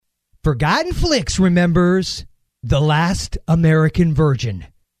Forgotten Flicks remembers The Last American Virgin,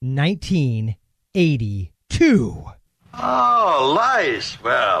 1982. Oh, lice.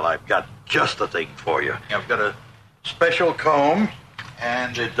 Well, I've got just the thing for you. I've got a special comb,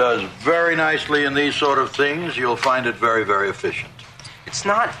 and it does very nicely in these sort of things. You'll find it very, very efficient. It's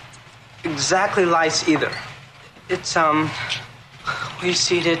not exactly lice either. It's, where you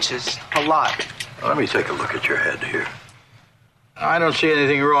see it itches a lot. Let me take a look at your head here. I don't see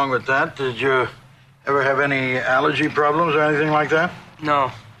anything wrong with that. Did you ever have any allergy problems or anything like that?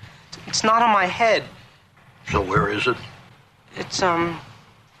 No. It's not on my head. So where is it? It's down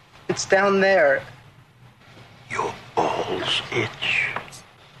there. Your balls itch.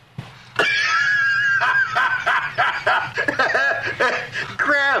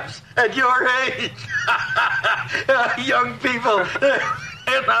 Crabs at your age. Young people.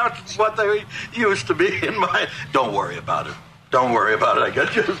 And that's what they used to be in my... Don't worry about it. Don't worry about it. I got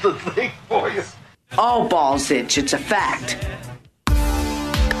just the thing for you. All balls itch. It's a fact.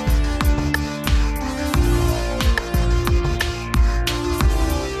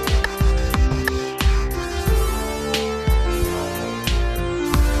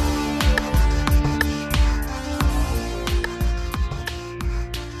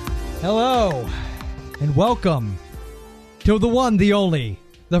 Hello, and welcome to the one, the only,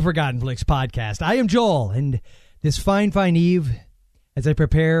 the Forgotten Flicks podcast. I am Joel, and this fine eve, as I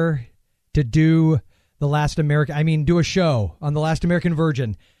prepare to do do a show on The Last American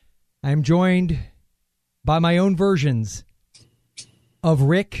Virgin, I am joined by my own versions of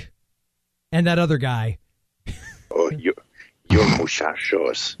Rick and that other guy. Oh, you're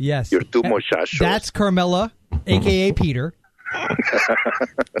muchachos. Yes. You're two muchachos. That's Carmela, a.k.a. Peter.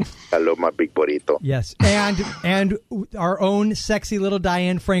 Hello, my big burrito. Yes, and our own sexy little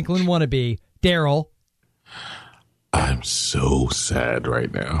Diane Franklin wannabe, Daryl. I'm so sad right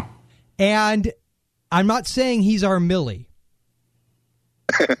now. And I'm not saying he's our Millie,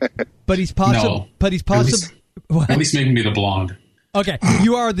 but he's possible. No. But he's possible. At least make me the blonde. Okay,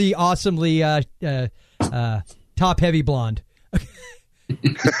 you are the awesomely top-heavy blonde.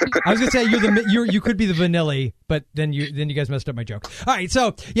 I was gonna say you could be the vanilla, but then you guys messed up my joke. All right,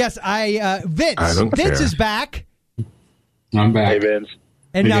 so yes, Vince. I don't Vince care. is back. I'm back. Hey, Vince.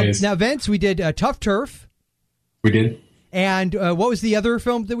 And Hey, now Vince, we did Tough Turf. We did. And what was the other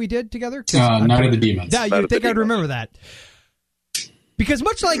film that we did together? Night of the Demons. Yeah, you'd think I'd remember that. Because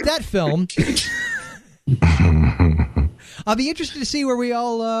much like that film, I'll be interested to see where we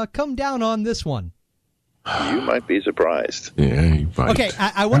all come down on this one. You might be surprised. Yeah, you might. Okay,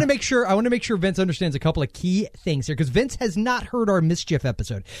 I want to make sure. I want to make sure Vince understands a couple of key things here, because Vince has not heard our Mischief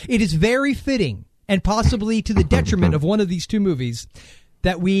episode. It is very fitting, and possibly to the detriment of one of these two movies,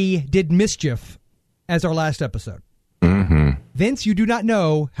 that we did Mischief as our last episode. Mm-hmm. Vince, you do not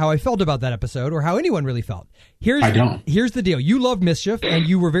know how I felt about that episode, or how anyone really felt. I don't. Here's the deal: you loved Mischief, and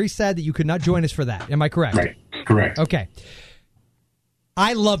you were very sad that you could not join us for that. Am I correct? Right. Correct. Okay.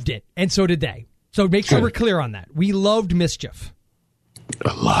 I loved it, and so did they. So make sure we're clear on that. We loved Mischief.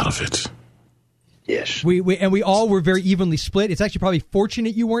 A lot of it. Yes. We all were very evenly split. It's actually probably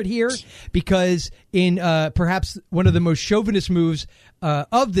fortunate you weren't here, because in perhaps one of the most chauvinist moves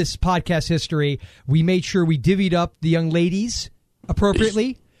of this podcast history, we made sure we divvied up the young ladies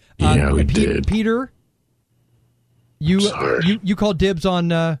appropriately. Yeah, we did. Peter, you called dibs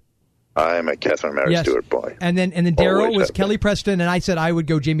on. I am a Catherine Mary Yes. Stewart boy. And then Daryl Always was have Kelly been. Preston, and I said I would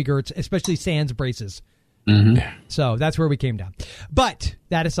go Jamie Gertz, especially sans braces. Mm-hmm. So that's where we came down. But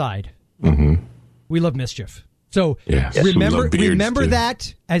that aside, Mm-hmm. we love Mischief. So Yes. remember We love beards, remember too.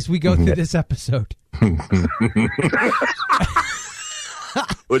 that as we go through this episode.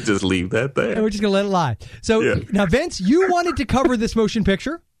 We'll just leave that And there. we're just going to let it lie. So Yeah. now, Vince, you wanted to cover this motion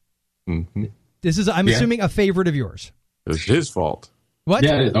picture. Mm-hmm. This is, I'm Yeah. assuming, a favorite of yours. It's his fault. What?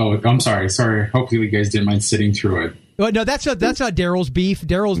 Yeah. Oh, I'm sorry. Sorry. Hopefully, you guys didn't mind sitting through it. Well, no, that's not Daryl's beef.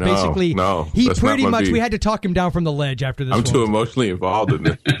 Daryl's No, basically no, he that's not pretty my much beef. we had to talk him down from the ledge after this. I'm too one. emotionally involved in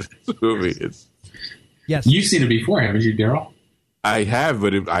this movie. Yes. You've seen it before, haven't you, Daryl? I have,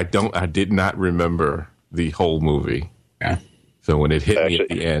 but I did not remember the whole movie. Yeah. So when it hit me at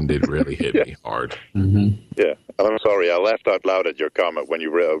Actually- the end, it really hit me hard. Mm-hmm. Yeah. I'm sorry. I laughed out loud at your comment when you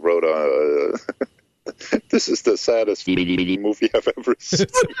wrote this is the saddest movie I've ever seen.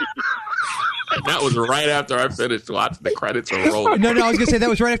 That was right after I finished watching. The credits are rolling. No, I was going to say that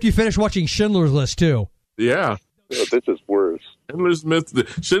was right after you finished watching Schindler's List, too. Yeah. Oh, this is worse.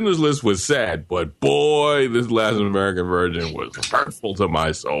 Schindler's List was sad, but boy, this Last American Virgin was hurtful to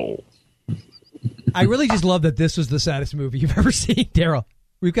my soul. I really just love that this was the saddest movie you've ever seen, Daryl.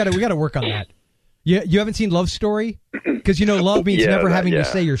 We got to work on that. You haven't seen Love Story? Because, love means never having to yeah.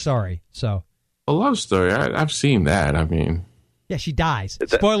 say you're sorry. So, A love story. I've seen that. I mean, yeah, she dies.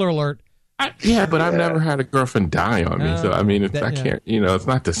 Spoiler alert. but I've never had a girlfriend die on me. So I mean, I can't. It's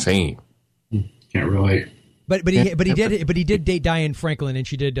not the same. Can't relate. But he did date Diane Franklin, and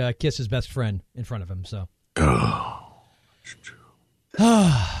she did kiss his best friend in front of him. So, It's true.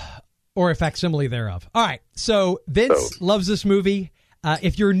 or a facsimile thereof. All right. So Vince loves this movie.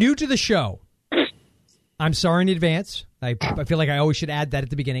 If you're new to the show, I'm sorry in advance. I feel like I always should add that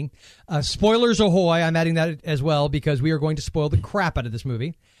at the beginning. Spoilers ahoy! I'm adding that as well because we are going to spoil the crap out of this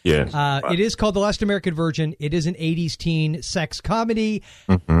movie. Yes. It is called The Last American Virgin. It is an 80s teen sex comedy.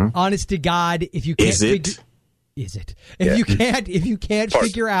 Honest to God, if you can't Is it? Is it? If you can't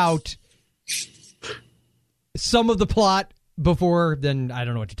figure out some of the plot before, then I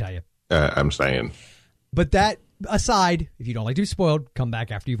don't know what to tell you. I'm saying. But that aside, if you don't like to be spoiled, come back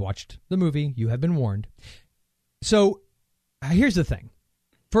after you've watched the movie. You have been warned. So here's the thing.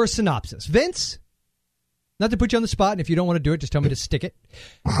 For a synopsis, Vince, not to put you on the spot, and if you don't want to do it, just tell me to stick it.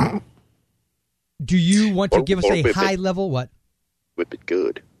 Do you want to give us a high level? What? Whip it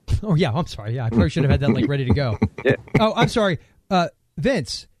good. Oh, yeah. I'm sorry. Yeah, I probably should have had that ready to go. Yeah. Oh, I'm sorry.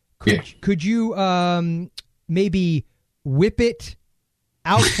 Vince, could you maybe whip it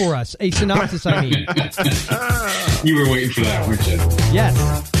out for us? A synopsis, I mean. You were waiting for that, weren't you? Yes.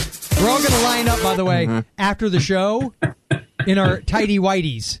 We're all going to line up, by the way, after the show in our tidy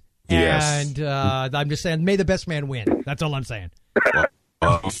whities. Yes. And I'm just saying, may the best man win. That's all I'm saying.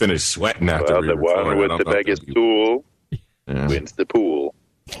 I'll finish sweating after Well, the one with the biggest tool wins the pool.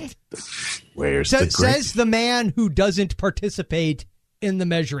 Where's the grip? Says the man who doesn't participate in the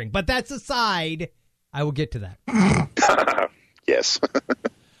measuring. But that's aside. I will get to that. Yes.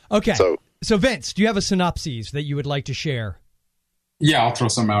 Okay. So Vince, do you have a synopsis that you would like to share? Yeah, I'll throw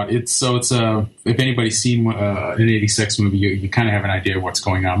some out. It's if anybody's seen an 86 movie, you kind of have an idea of what's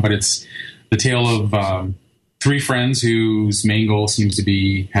going on. But it's the tale of three friends whose main goal seems to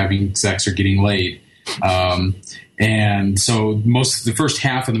be having sex or getting laid. And so the first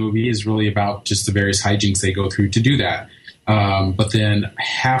half of the movie is really about just the various hijinks they go through to do that. But then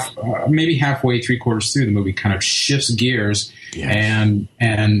maybe halfway, 3/4 through, the movie kind of shifts gears and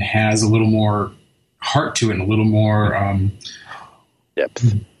has a little more heart to it and a little more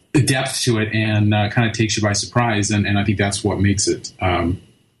depth to it, and kind of takes you by surprise. And I think that's what makes it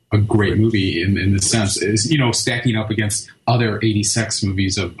a great movie in the sense is, stacking up against other 80s sex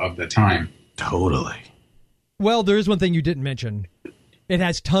movies of the time. Totally. Well, there is one thing you didn't mention. It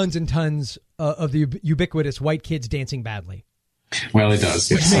has tons and tons of the ubiquitous white kids dancing badly. Well, it does.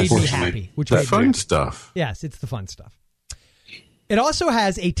 Which Yes, made me happy. The fun stuff. Yes, it's the fun stuff. It also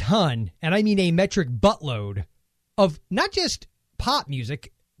has a ton, and I mean a metric buttload, of not just pop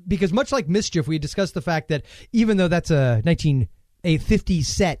music, because much like Mischief, we discussed the fact that even though that's a 50s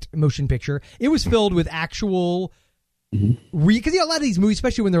set motion picture, it was filled with actual... Because a lot of these movies,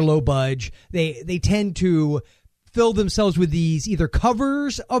 especially when they're low budge, they tend to fill themselves with these either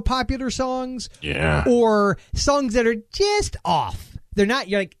covers of popular songs or songs that are just off. They're not,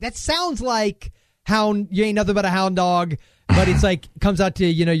 you're like, that sounds like Hound, You Ain't Nothing But a Hound Dog, but it's like, comes out to,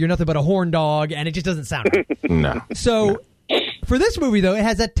 You're Nothing But a Horn Dog, and it just doesn't sound right. No. So for this movie, though, it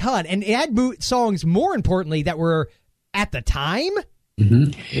has a ton, and it had songs, more importantly, that were at the time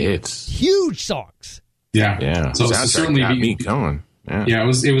Hits. huge songs. Yeah. So certainly got me going. Yeah, it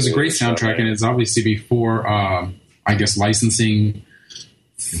was a great soundtrack, and it's obviously before I guess licensing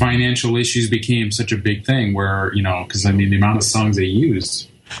financial issues became such a big thing. Where because the amount of songs they used.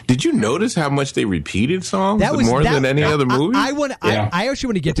 Did you notice how much they repeated songs more than any other movie? I actually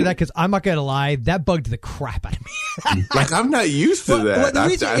want to get to that because I'm not going to lie, that bugged the crap out of me. Like, I'm not used to that. I'm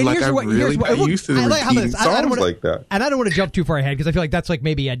really not used to the repeating songs like that. And I don't want to jump too far ahead because I feel like that's like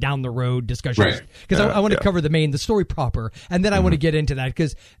maybe a down the road discussion. Because I want to cover the story proper, and then I want to get into that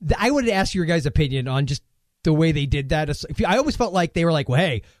because I wanted to ask your guys' opinion on just the way they did that. I always felt like they were like, well,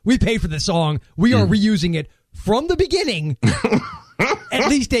 hey, we paid for this song. We are reusing it from the beginning. At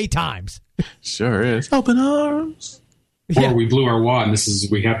least 8 times. Sure is. Open arms. Or we blew our wad, and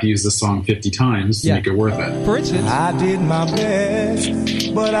we have to use this song 50 times to make it worth it. For instance, I did my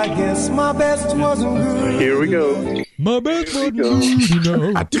best, but I guess my best wasn't good. Here we go. My best wasn't good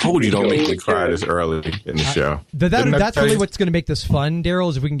enough. I told you don't make me cry this early in the show. That's really what's going to make this fun, Daryl,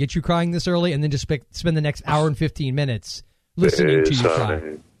 is if we can get you crying this early and then just spend the next hour and 15 minutes listening to you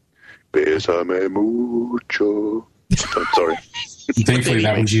cry. Bésame mucho. I'm sorry. Thankfully,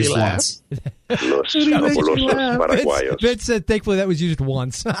 that was used once. Los fabulosos paraguayos. Vince said, thankfully, that was used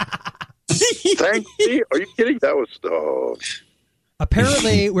once. Thank you. Are you kidding? That was...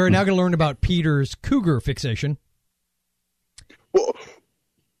 Apparently, we're now going to learn about Peter's cougar fixation. Whoa.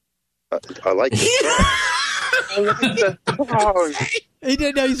 I like it. He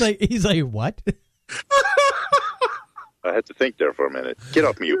didn't know. He's like, what? I had to think there for a minute. Get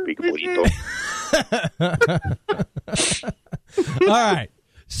off me, you piccobolito. All right.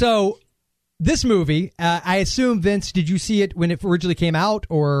 So this movie, I assume, Vince, did you see it when it originally came out,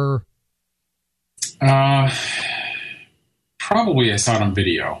 or? Probably I saw it on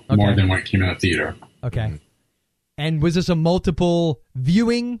video more than when it came in the theater. Okay. And was this a multiple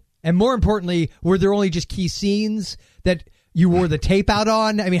viewing? And more importantly, were there only just key scenes that you wore the tape out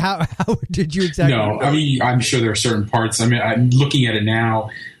on? I mean, how did you exactly? No, I mean, I'm sure there are certain parts. I mean, I'm looking at it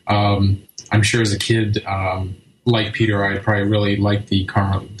now. I'm sure as a kid, like Peter, I probably really liked the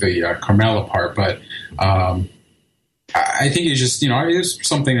Carmela part, but I think it's just, it's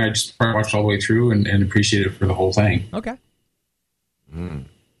something I just probably watched all the way through and appreciated for the whole thing. Okay.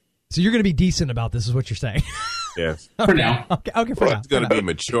 So you're going to be decent about this, is what you're saying. Yes. For now. Okay, for now. It's going to be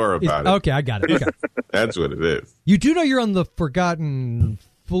mature about it. Okay, I got it. Okay. That's what it is. You do know you're on the Forgotten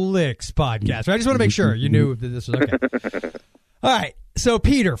Flicks podcast, right? I just want to make sure you knew that this was okay. All right. So,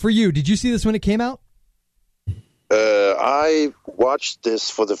 Peter, for you, did you see this when it came out? I watched this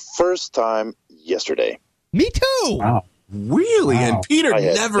for the first time yesterday. Me too. Wow. Really? Wow. And Peter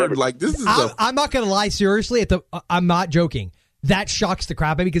never like this is I'm not going to lie, seriously. I'm not joking. That shocks the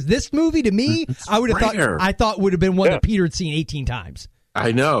crap out of me, because this movie, to me, I would have thought would have been one that Peter had seen 18 times.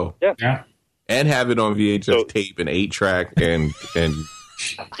 I know. Yeah. And have it on VHS tape and 8-track and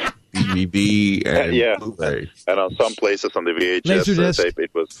DVD and Blu-ray. And on some places on the VHS tape,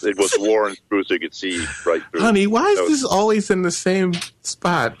 it was worn through so you could see right through. Honey, why is this always in the same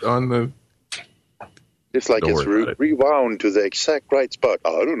spot on the? It's like it's rewound to the exact right spot.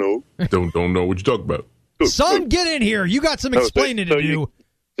 I don't know. Don't know what you're talking about. Son, get in here. You got some explaining to do.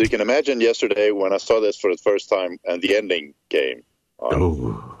 So you can imagine yesterday when I saw this for the first time and the ending came. That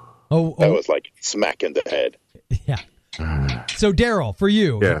was like smack in the head. Yeah. So, Daryl, for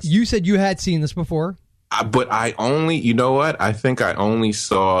you, you said you had seen this before. But I only, you know what? I think I only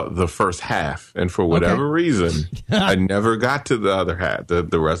saw the first half. And for whatever reason, I never got to the other half,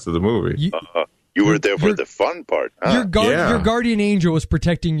 the rest of the movie. You were there for the fun part. Huh? Your guardian angel was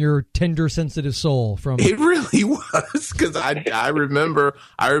protecting your tender, sensitive soul from. It really was, because I remember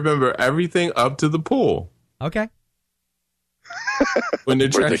everything up to the pool. Okay. When they're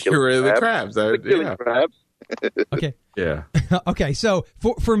trying to get rid of the crabs. Crabs. Okay. Yeah. Okay. So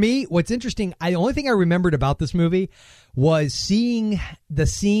for me, what's interesting, the only thing I remembered about this movie was seeing the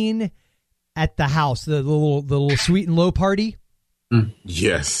scene at the house, the little sweet and low party.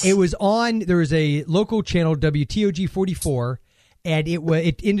 Yes. It was on, there was a local channel, WTOG 44, and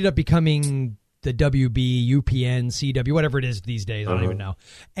it ended up becoming the WB, UPN, CW, whatever it is these days. I don't even know.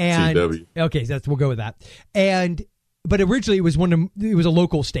 And CW. Okay, we'll go with that. But originally it was a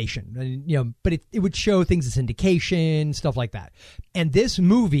local station, and, but it would show things as syndication, stuff like that. And this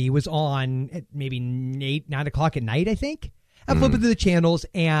movie was on at maybe 9 o'clock at night, I think. I flipped through the channels,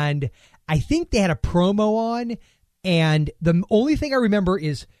 and I think they had a promo on. And the only thing I remember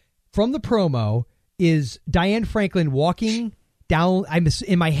is from the promo is Diane Franklin walking down.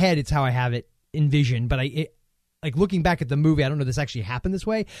 In my head, it's how I have it envisioned. But like looking back at the movie, I don't know if this actually happened this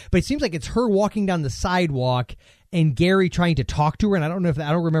way, but it seems like it's her walking down the sidewalk and Gary trying to talk to her. And I don't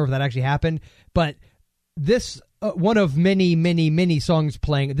remember if that actually happened. But this one of many, many, many songs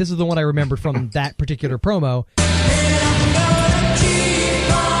playing. This is the one I remembered from that particular promo.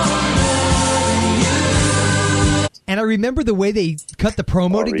 And I remember the way they cut the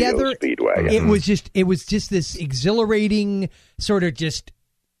promo together. It was just this exhilarating sort of just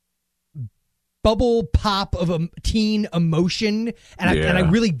bubble pop of a teen emotion, and I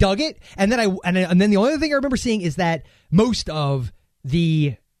really dug it. And then the only other thing I remember seeing is that most of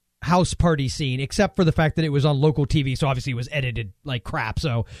the house party scene, except for the fact that it was on local TV, so obviously it was edited like crap.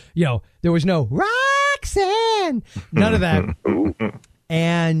 So there was no Roxanne, none of that,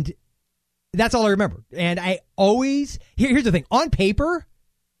 and. That's all I remember. And I always, here's the thing. On paper,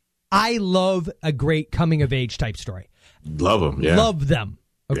 I love a great coming-of-age type story. Love them, yeah. Love them,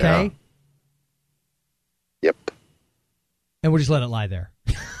 okay? Yeah. Yep. And we'll just let it lie there.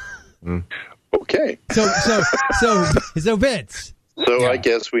 Okay. So Vince. So I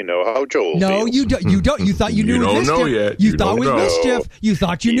guess we know how Joel feels. No, you don't. You thought you knew with mischief. Know yet. You thought with mischief. You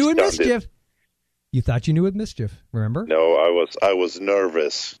thought you knew with mischief. You thought you knew with mischief, remember? No, I was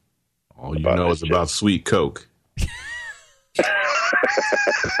nervous. All you know is about sweet Coke.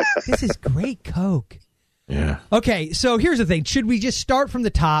 This is great Coke. Yeah. Okay, so here's the thing. Should we just start from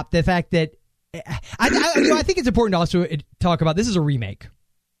the top? The fact that I think it's important to also talk about this is a remake.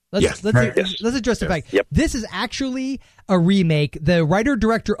 Let's address the fact. Yep. This is actually a remake. The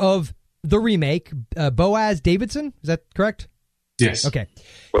writer-director of the remake, Boaz Davidson, is that correct? Yes. Okay.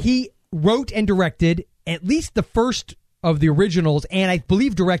 He wrote and directed at least the first of the originals, and I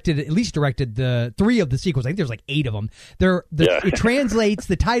believe directed the 3 of the sequels. I think there's like 8 of them. It translates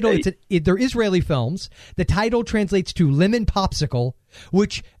the title. They're Israeli films. The title translates to Lemon Popsicle,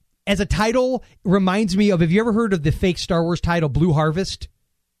 which as a title reminds me of. Have you ever heard of the fake Star Wars title Blue Harvest?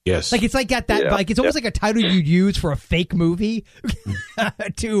 Yes. Like it's like got that. Like it's almost like a title you'd use for a fake movie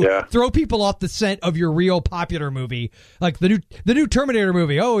to throw people off the scent of your real popular movie, like the new Terminator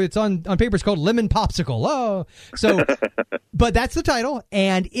movie. Oh, it's on paper. It's called Lemon Popsicle. Oh, so, but that's the title,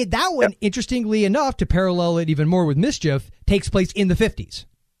 and that one, interestingly enough, to parallel it even more with Mischief, takes place in the 50s.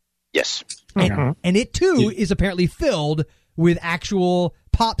 Yes. And it too is apparently filled with actual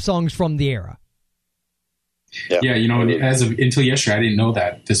pop songs from the era. Yeah, until yesterday, I didn't know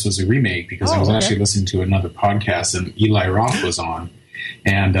that this was a remake because I was actually listening to another podcast and Eli Roth was on,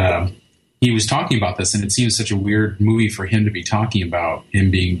 and he was talking about this, and it seems such a weird movie for him to be talking about,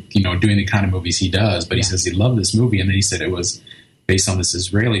 him being, doing the kind of movies he does, but he says he loved this movie, and then he said it was based on this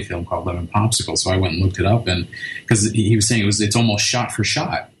Israeli film called Lemon Popsicle, so I went and looked it up, and because he was saying it's almost shot for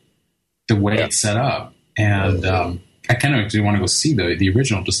shot, the way it's set up, and I kind of actually want to go see the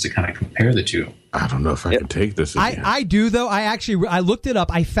original just to kind of compare the two. I don't know if I can take this again. I do, though. I looked it up.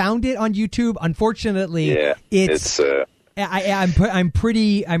 I found it on YouTube. Unfortunately, I'm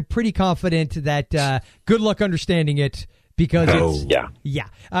pretty confident that good luck understanding it because there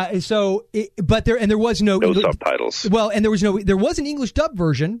was no subtitles. Well, and there was an English dub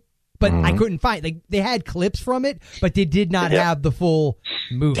version, but I couldn't find. They had clips from it, but they did not have the full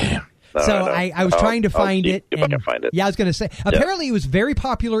movie. Damn. I was trying to find it. If I can find it. Yeah, I was going to say. Apparently, it was very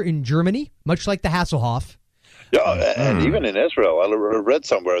popular in Germany, much like the Hasselhoff. Yeah, and even in Israel, I read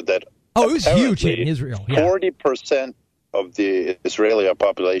somewhere that it was huge in Israel. 40% of the Israeli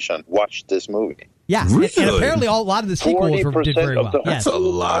population watched this movie. Yeah, really? And apparently a lot of the sequels did very well. That's a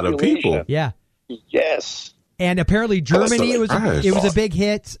lot of people. Yeah. Yes. And apparently Germany, it was a big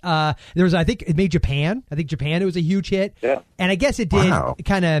hit. I think it made Japan. I think Japan, it was a huge hit. Yeah. And I guess it did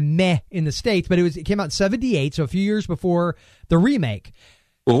kind of meh in the States, but it came out in 1978, so a few years before the remake.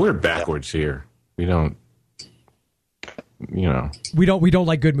 Well, we're backwards here. We don't, We don't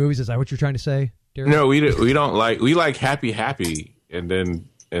like good movies. Is that what you're trying to say, Derek? No, we don't like. We like happy, and then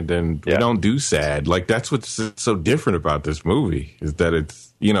we don't do sad. Like that's what's so different about this movie is that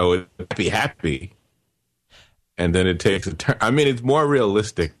it's happy. And then it takes a turn. I mean, it's more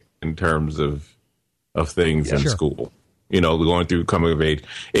realistic in terms of things in school. Going through coming of age.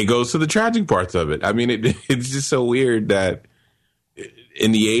 It goes to the tragic parts of it. I mean, it's just so weird that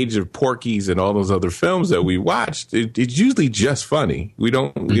in the age of Porky's and all those other films that we watched, it's usually just funny. We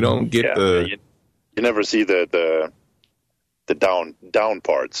don't get the. You never see the down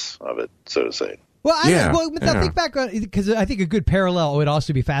parts of it, so to say. Well, I think back on because I think a good parallel would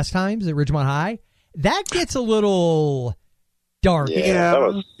also be Fast Times at Ridgemont High. That gets a little dark.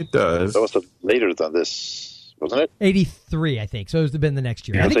 Yeah, it does. That was later than this, wasn't it? 83, I think. So it would have been the next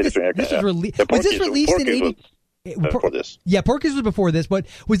year. Yeah, I think this was released. Was this released in 80? Before this. Yeah, Porky's was before this, but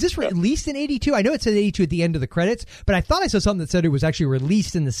was this released in 82? I know it said 82 at the end of the credits, but I thought I saw something that said it was actually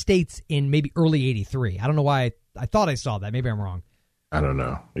released in the States in maybe early 83. I don't know why I thought I saw that. Maybe I'm wrong. I don't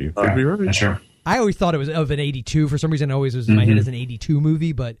know. You could be right. Sure. I always thought it was of an 82. For some reason, it always was in my head as an 82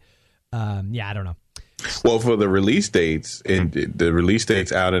 movie, but I don't know. Well, for the release dates,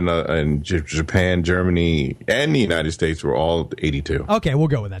 out in Japan, Germany, and the United States were all 82. Okay, we'll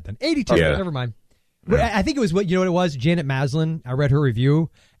go with that then. 82. Yeah. Never mind. Yeah. I think it was what it was. Janet Maslin. I read her review,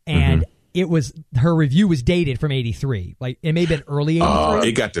 and it was her review was dated from 83. Like it may have been early 83.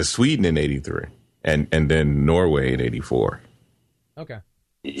 It got to Sweden in 83, and then Norway in 84. Okay.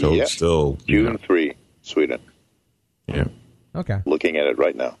 So it's still June 3, Sweden. Yeah. Okay. Looking at it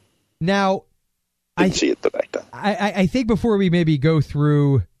right now. Now. I see it back then. I think before we maybe go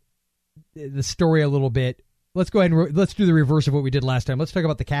through the story a little bit, let's go ahead and let's do the reverse of what we did last time. Let's talk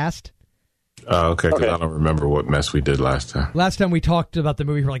about the cast. Okay, because I don't remember what mess we did last time. Last time we talked about the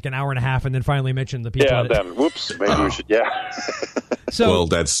movie for like an hour and a half and then finally mentioned the people. Yeah, then whoops, maybe we should, Well,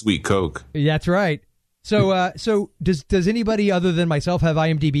 that's sweet Coke. That's right. So does anybody other than myself have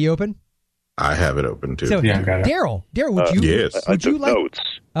IMDb open? I have it open too. So, Daryl, would you? Yes, I took like notes.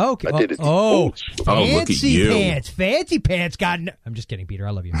 Okay. I did it. Fancy look at you. pants. Fancy pants got. I'm just kidding, Peter.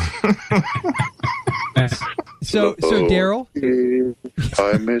 I love you. So Daryl.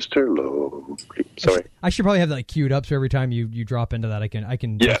 I'm Mr. Low. Sorry. I should probably have that queued up so every time you drop into that, I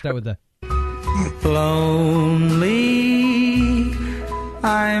can test that with the. Lonely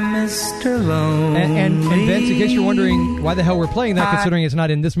I'm Mr. Lonely. And Vince, in case you're wondering why the hell we're playing that, considering it's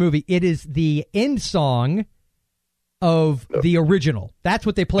not in this movie, it is the end song of the original. That's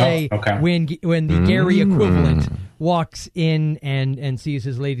what they play when the Gary equivalent walks in and sees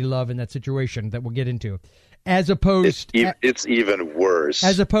his lady love in that situation that we'll get into. As opposed... It's even worse.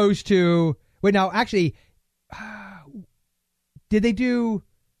 As opposed to... Wait, now, actually... Did they do...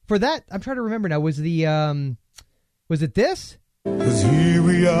 For that, I'm trying to remember now, was it this? 'Cause here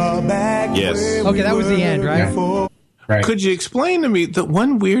we are back. Yes. Okay, that was the end, right? Yeah. Right. Could you explain to me the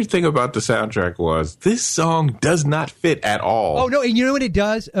one weird thing about the soundtrack was this song does not fit at all. Oh no! And you know what it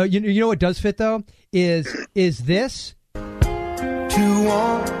does? You know what does fit though is this To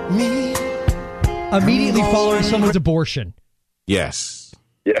want me immediately following someone's abortion? Yes.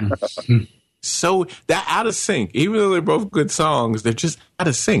 Yeah. So that out of sync. Even though they're both good songs, they're just out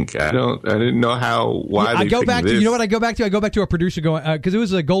of sync. I didn't know why I they go picked back this. to, you know what I go back to? I go back to a producer going, because it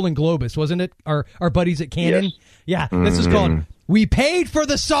was a Golden Globus, wasn't it? Our buddies at Canon. Yes. Yeah, this is called "We Paid for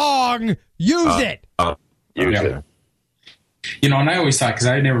the Song, Use It." Use Yeah. it. You know, and I always thought, because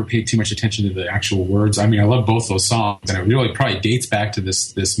I never paid too much attention to the actual words. I mean, I love both those songs, and it really probably dates back to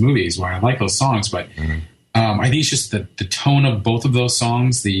this movie is why I like those songs. But I think it's just the tone of both of those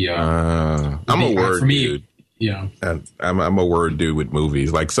songs. I'm a word dude. Yeah, I'm a word dude with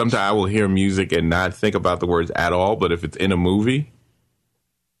movies. Like sometimes I will hear music and not think about the words at all. But if it's in a movie,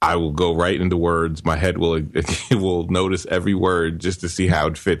 I will go right into words. My head will notice every word just to see how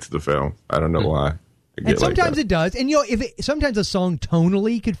it fits the film. I don't know why. And sometimes it does. And sometimes a song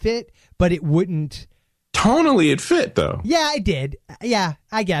tonally could fit, but it wouldn't. Tonally, it fit though. Yeah, it did. Yeah,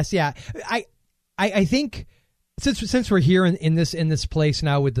 I guess. Yeah, I think since we're here in this place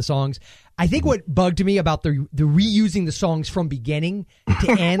now with the songs, I think what bugged me about the reusing the songs from beginning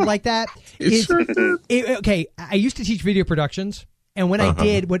to end like that is okay. I used to teach video productions. And when I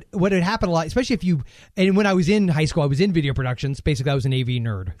did, what had happened a lot, especially and when I was in high school, I was in video productions. Basically, I was an AV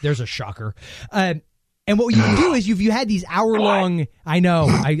nerd. There's a shocker. And what you would do is you had these hour-long, I know,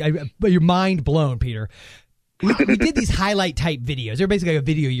 but you're mind blown, Peter. We did these highlight type videos. They're basically like a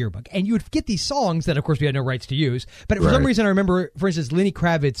video yearbook. And you would get these songs that, of course, we had no rights to use. But for some reason, I remember, for instance, Lenny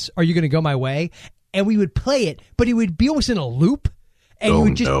Kravitz, Are You Gonna Go My Way? And we would play it, but it would be almost in a loop. And you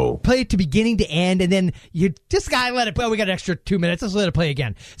would just play it to beginning to end, and then you just gotta let it play. We got an extra 2 minutes. Let's let it play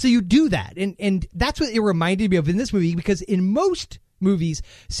again. So you do that, and that's what it reminded me of in this movie. Because in most movies,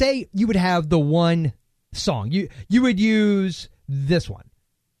 say you would have the one song, you would use this one,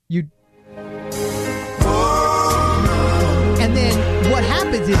 and then what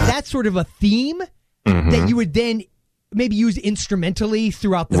happens is that's sort of a theme that you would then maybe use instrumentally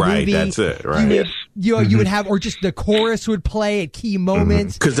throughout the movie. Right, that's it. Right. You would have, or just the chorus would play at key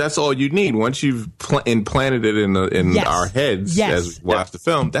moments. Because that's all you need. Once you've implanted it in our heads as we watch the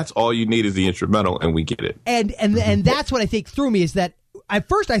film, that's all you need is the instrumental, and we get it. And that's what I think threw me, is that at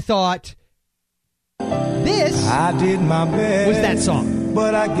first I thought this I did my best, was that song.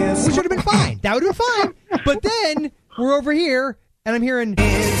 but I guess Which would have been fine. That would have been fine. But then we're over here, and I'm hearing...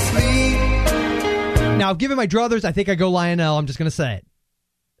 Now, given my druthers, I think I go Lionel. I'm just going to say it.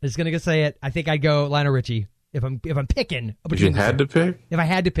 I'm just going to say it. I think I'd go Lionel Richie if I'm picking. If you had to pick? If I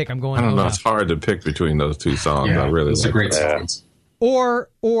had to pick, I'm going. I don't know. It's hard to pick between those two songs. Yeah, I really those like are great that. songs. Or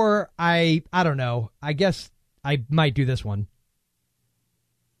I don't know. I guess I might do this one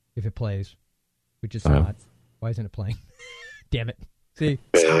if it plays, which is not. Why isn't it playing? Damn it! See.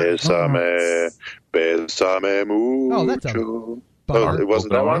 Bésame, bésame mucho. Oh, that's a bar. Oh, it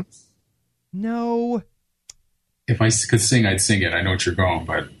wasn't that one? No. If I could sing, I'd sing it. I know what you're going,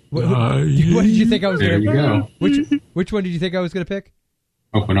 but What did you think I was there going to you go. Which one did you think I was going to pick?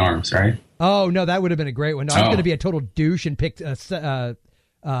 Open Arms, right? Oh, no, that would have been a great one. No, I was going to be a total douche and picked Are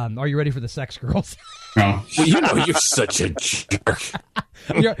You Ready for the Sex Girls? No. Well, you know you're such a jerk.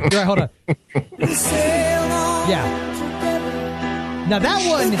 You're right, hold on. Yeah. Now, that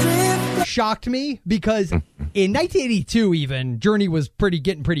one shocked me because in 1982 even, Journey was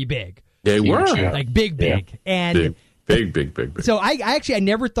getting pretty big. They were. Like big. And Big. so I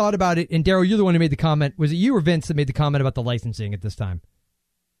never thought about it. And Daryl, you're the one who made the comment. Was it you or Vince that made the comment about the licensing at this time?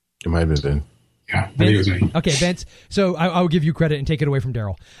 It might have been. Yeah, I think it was me. Okay, Vince. So I will give you credit and take it away from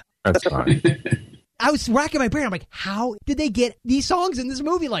Daryl. That's fine. I was racking my brain. I'm like, how did they get these songs in this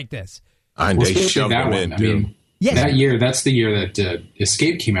movie like this? And they shoved them in, too. I mean, that year, that's the year that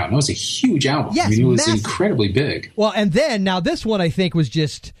Escape came out. And that was a huge album. Yes, I mean, it was massive. incredibly big. Well, and then now this one I think was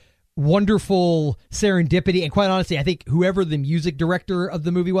wonderful serendipity. And quite honestly, I think whoever the music director of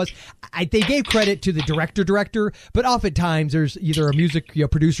the movie was, they gave credit to the director, but oftentimes there's either a music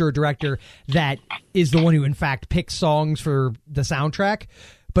producer or director that is the one who in fact picks songs for the soundtrack.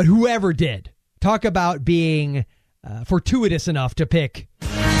 But whoever did, talk about being fortuitous enough to pick.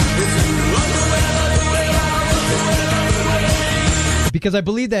 Because I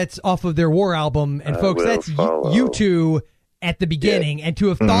believe that's off of their War album. And folks, that's U2 at the beginning. Yeah. And to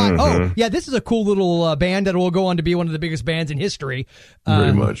have thought, this is a cool little band that will go on to be one of the biggest bands in history.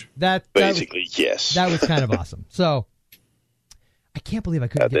 Pretty much. Basically, yes. That was kind of awesome. So I can't believe I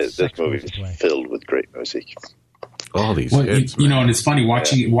couldn't get this movie is filled with great music. All these hits, and it's funny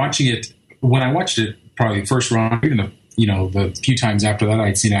watching it. When I watched it, probably the first run, even the few times after that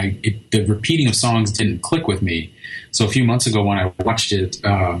I'd seen it, the repeating of songs didn't click with me. So a few months ago when I watched it,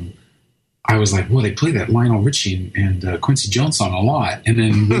 I was like, well, they play that Lionel Richie and Quincy Jones song a lot. And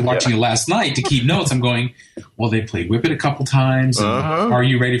then we were watching it last night to keep notes. I'm going, well, they played Whip It a couple times. And Are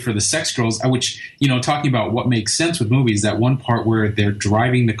You Ready for the Sex Girls? Which, talking about what makes sense with movies, that one part where they're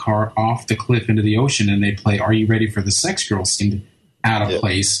driving the car off the cliff into the ocean and they play Are You Ready for the Sex Girls seemed out of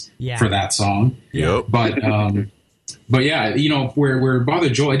place for that song. Yep. But yeah, where it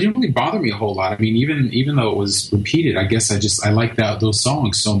bothered Joel, it didn't really bother me a whole lot. I mean, even though it was repeated, I guess I like those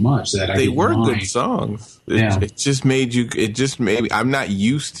songs so much that they were good songs. It just made me. I'm not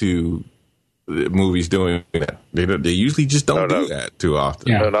used to movies doing that. They usually just don't do that too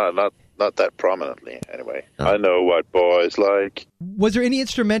often. Yeah. No, not that prominently. Anyway, I know what boys like. Was there any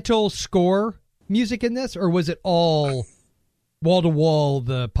instrumental score music in this, or was it all wall to wall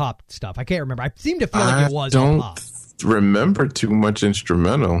the pop stuff? I can't remember. I seem to feel like it was all pop. Remember too much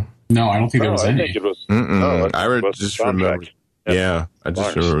instrumental. No, I don't think there was any. I think it was. I just remember. Yeah, I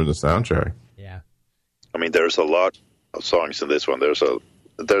just remember the soundtrack. Yeah, I mean, there's a lot of songs in this one. There's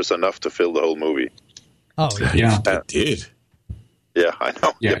enough to fill the whole movie. Oh yeah, it did. Yeah, I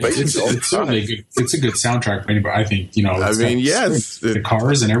know. Yeah, it's certainly good. It's a good soundtrack for anybody. I think yes, the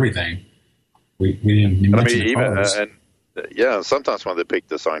cars and everything. We didn't mention the cars. Yeah, sometimes when they pick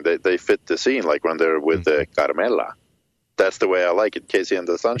the song, they fit the scene, like when they're with Carmela. That's the way I like it. Casey and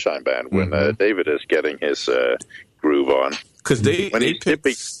the Sunshine Band, when David is getting his groove on. Because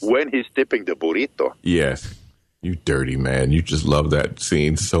when he's dipping the burrito. Yes. You dirty man. You just love that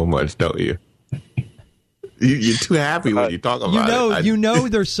scene so much, don't you? You're too happy when you talk about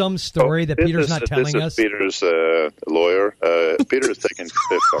it. There's some story that Peter's not telling us. This is Peter's lawyer. Peter is taking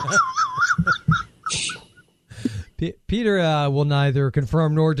the Peter will neither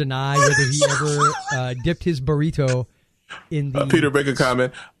confirm nor deny whether he ever dipped his burrito in the... Peter, make a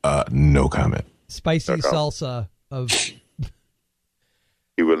comment. No comment. Spicy salsa of...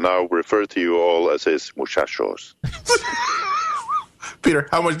 He will now refer to you all as his muchachos. Peter,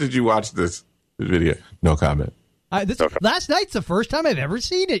 how much did you watch this video? No comment. Last night's the first time I've ever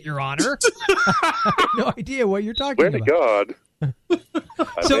seen it, Your Honor. I have no idea what you're talking about. God.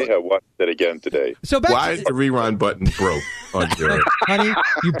 I may have watched it again today. So why is the rerun button broke on your... Honey,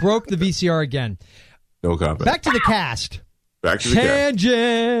 you broke the VCR again. No comment. Back to the cast.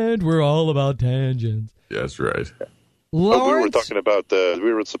 Tangent. We're all about tangents. That's right. Lawrence,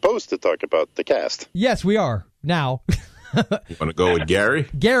 we were supposed to talk about the cast. Yes, we are now. You want to go with Gary?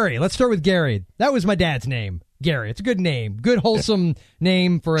 Gary. Let's start with Gary. That was my dad's name. Gary. It's a good name. Good, wholesome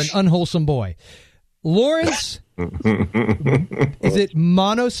name for an unwholesome boy. Lawrence, is it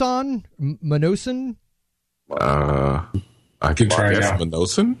Manosan? I could try it out.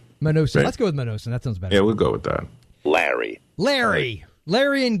 Manosan? Manosan. Right. Let's go with Manosan. That sounds better. Yeah, we'll go with that. Larry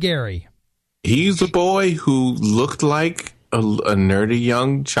and Gary. He's a boy who looked like a nerdy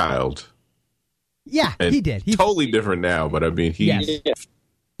young child. Yeah, and he did. He's totally different now, but I mean, he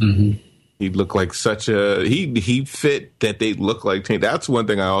looked like such a... He fit that they look like... That's one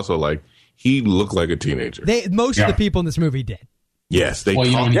thing I also like. He looked like a teenager. Most of the people in this movie did. Yes, they talk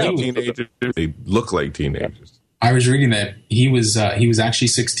like teenagers. They look like teenagers. I was reading that he was actually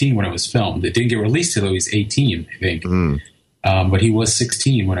 16 when it was filmed. It didn't get released till he was 18, I think. But he was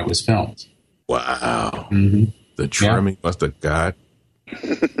 16 when it was filmed. Wow. The charming must have got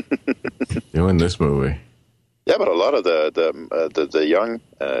doing this movie. Yeah, but a lot of the young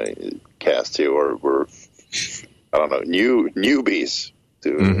cast here were I don't know, newbies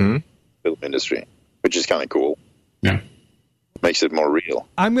to the film industry, which is kind of cool. Yeah. Makes it more real.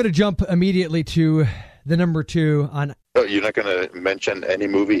 I'm going to jump immediately to the number 2 on Oh, you're not going to mention any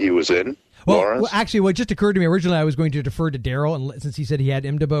movie he was in, Lawrence? Well, actually, what just occurred to me originally, I was going to defer to Daryl, and since he said he had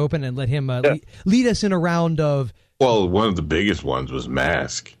IMDb open, and let him lead us in a round of. Well, one of the biggest ones was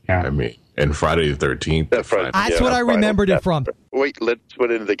Mask. Yeah. I mean, and Friday the 13th. That's what I remembered it from. Wait, let's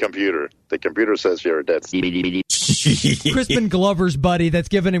put it in the computer. The computer says you're dead. Crispin Glover's buddy that's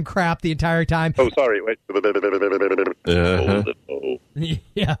giving him crap the entire time. Oh, sorry. Wait.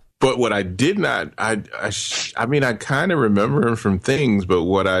 Yeah. But what I did not, I mean, I kind of remember him from things, but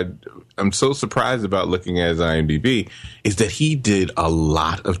what I'm so surprised about looking at his IMDb is that he did a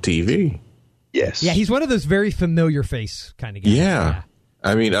lot of TV. Yes. Yeah, he's one of those very familiar face kind of guys. Yeah.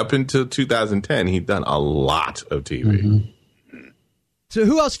 I mean, up until 2010, he'd done a lot of TV. Mm-hmm. So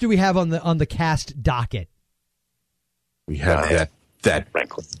who else do we have on the cast docket? We have that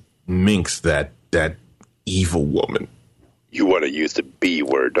Franklin minx, that evil woman. You want to use the B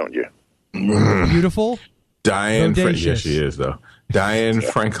word, don't you? Beautiful. Diane yes, she is, though. Diane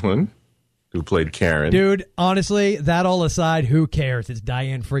Franklin, who played Karen. Dude, honestly, that all aside, who cares? It's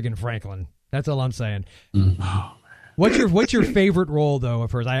Diane friggin' Franklin. That's all I'm saying. Mm-hmm. Oh, What's your favorite role, though,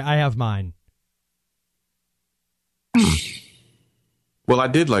 of hers? I have mine. Well, I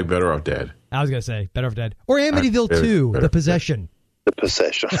did like Better Off Dead. I was going to say Better Off Dead. Or Amityville 2, The Possession. The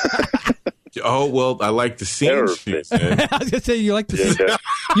Possession. Oh, well, I like the scene she's in. I was going to say, you like the scene.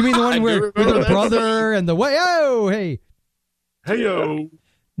 You mean the one where the brother and the way? Oh, hey. Hey-yo.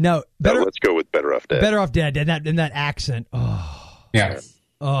 No, let's go with Better Off Dead. Better Off Dead, and that accent. Oh. Yeah.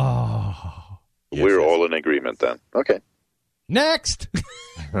 Oh. We're all in agreement then. Okay. Next.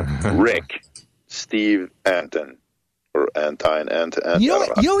 Rick. Steve Anton. Or Anton. You know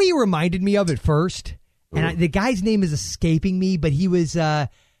who he reminded me of at first? And the guy's name is escaping me, but he was the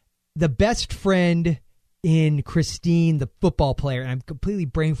best friend in Christine, the football player. And I'm completely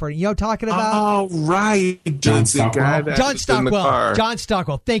brain farting. You know what I'm talking about? Oh, right. John Stockwell. John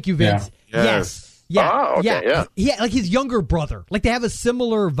Stockwell. Thank you, Vince. Yeah. Yes. Yeah, oh, okay, yeah, like his younger brother. Like they have a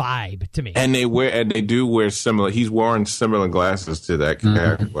similar vibe to me. And they do wear similar. He's wearing similar glasses to that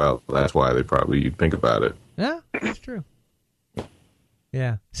character. Well, that's why you'd think about it. Yeah, that's true.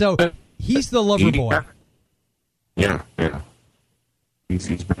 Yeah. So he's the lover boy. Yeah.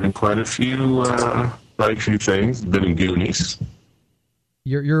 He's been in quite a few things. Been in Goonies.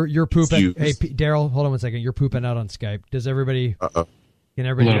 You're pooping. Hey, Daryl, hold on one second. You're pooping out on Skype. Does everybody? Can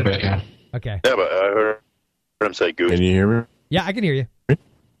everybody? A little bit, yeah. Okay. Yeah, but I heard him say Goonies. Can you hear me? Yeah, I can hear you.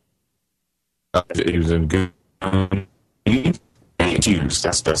 He was in Goonies.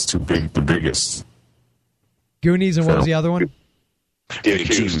 That's too big. The biggest. Goonies, and what was the other one? The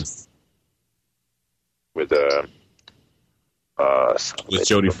Accused. With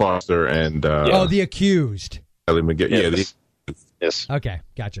Jodie Foster and The Accused. Ellie McGee. Yes. Okay,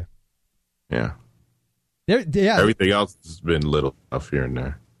 gotcha. Yeah. Yeah. Everything else has been little up here and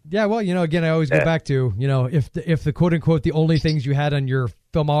there. Yeah, well, again, I always go back to, if the quote unquote the only things you had on your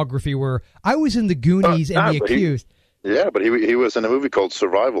filmography were I was in the Goonies and The Accused. But he was in a movie called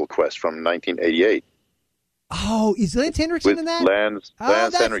Survival Quest from 1988. Oh, is Lance Henriksen in that? Lance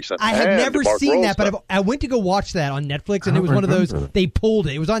Henriksen. I had never seen that, but I went to go watch that on Netflix, and it was one of those, they pulled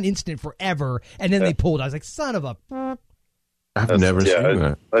it. It was on instant forever, and then they pulled it. I was like, son of a... I've never seen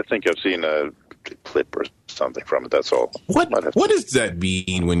that. I think I've seen a clip or something from it, that's all. What does that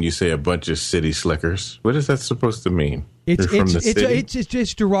mean when you say a bunch of city slickers? What is that supposed to mean? It's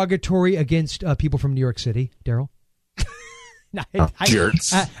just derogatory against people from New York City, Daryl. No,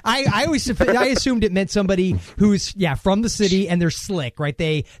 jerks. I assumed it meant somebody who's from the city and they're slick, right?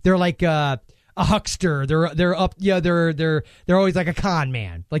 They're like a huckster. They're always like a con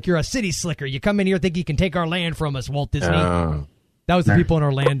man. Like you're a city slicker. You come in here think you can take our land from us, Walt Disney. That was the people in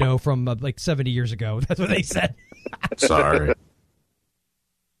Orlando from like 70 years ago. That's what they said. Sorry.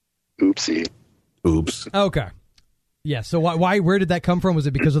 Oopsie. Oops. Okay. Yeah. So where did that come from? Was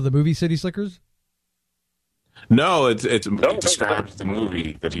it because of the movie City Slickers? No, it describes the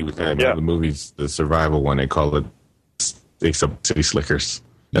movie that he was in. Yeah. The movie's the survival one. They call it City Slickers.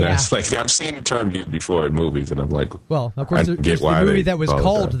 And I was like, I've seen the term used before in movies, and I'm like, well, of course, there's the movie that was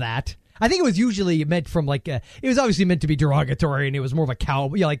called that. I think it was usually meant from it was obviously meant to be derogatory, and it was more of a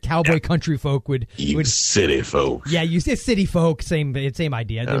cowboy country folk would city folk. Yeah, you say city folk, same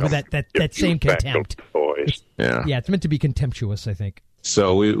idea. That same contempt. It's meant to be contemptuous, I think.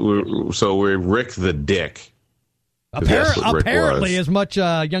 So we're Rick the Dick. Apparently, as much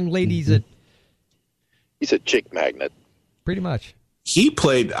young ladies he's a chick magnet. Pretty much. He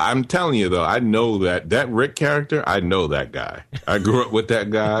played, I'm telling you, though, I know that Rick character, I know that guy. I grew up with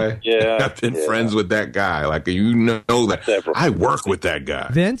that guy. I've been friends with that guy. Like, that. I work with that guy.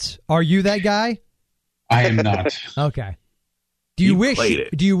 Vince, are you that guy? I am not. Okay. Do you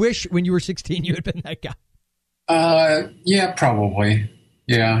wish when you were 16 you had been that guy? Yeah, probably.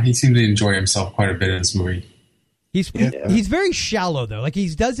 Yeah, he seemed to enjoy himself quite a bit in this movie. He's very shallow though. Like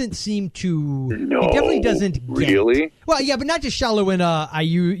he doesn't seem to. No, he definitely doesn't get really. It. Well, yeah, but not just shallow in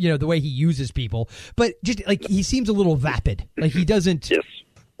the way he uses people, but just like he seems a little vapid. Like he doesn't. Yes.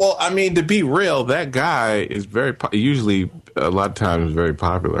 Well, I mean, to be real, that guy is usually a lot of times very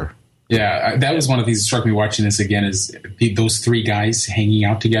popular. Yeah, that was one of the things that struck me watching this again. Is those three guys hanging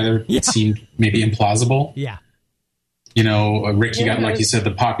out together seemed maybe implausible. Yeah. You know, Rick, you got, like you said,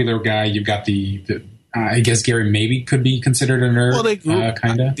 the popular guy. You've got the I guess Gary maybe could be considered a nerd. Well, they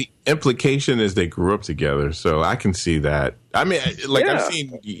kind of. The implication is they grew up together, so I can see that. I mean, I've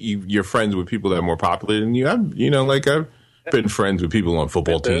seen you're friends with people that are more popular than you. I've been friends with people on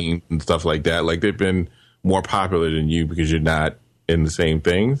football teams and stuff like that. Like they've been more popular than you because you're not in the same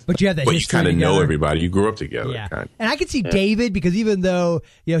things. But you have that But you history kind of together. know everybody. You grew up together. Yeah. Kind of. And I could see David because even though,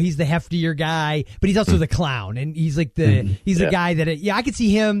 he's the heftier guy, but he's also the clown and he's like the guy that I could see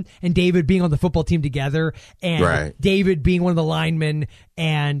him and David being on the football team together and David being one of the linemen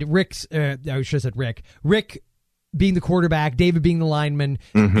and Rick being the quarterback, David being the lineman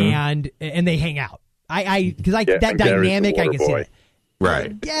and they hang out. That dynamic I can see it.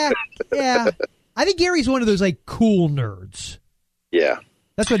 Right. Yeah. I think Gary's one of those like cool nerds. Yeah.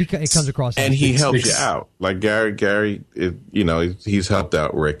 That's what it comes across as. And he helps you out. Like Gary, he's helped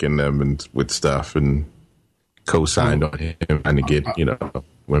out Rick and them and with stuff and co-signed on him trying to get,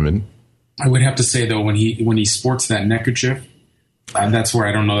 women. I would have to say though, when he sports that neckerchief, that's where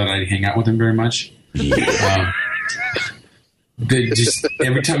I don't know that I'd hang out with him very much. Yeah. Just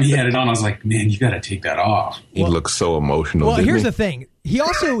every time he had it on, I was like, man, you got to take that off. He looks so emotional. Well, here's the thing. He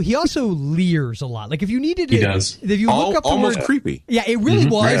also leers a lot. Like if you needed to, he does. If you look up the almost word, creepy. Yeah, it really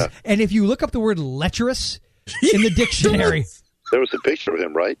was. Yeah. And if you look up the word lecherous in the dictionary, there was a picture of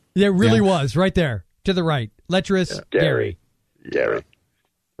him, right? There really was, right there to the right. Lecherous Gary.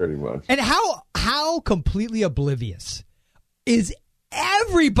 Pretty much. And how completely oblivious is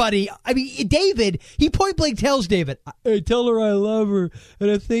everybody? I mean, David, he point blank tells David, I tell her I love her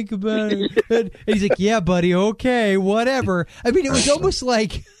and I think about it. And he's like, yeah, buddy, okay, whatever. I mean, it was almost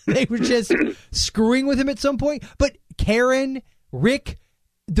like they were just screwing with him at some point. But Karen, Rick,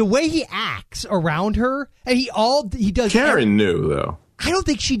 the way he acts around her, and he does. Karen knew, though. I don't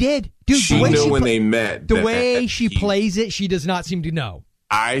think she did. Dude, she knew when they met. The way she plays it, she does not seem to know.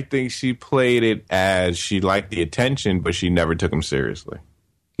 I think she played it as she liked the attention, but she never took him seriously.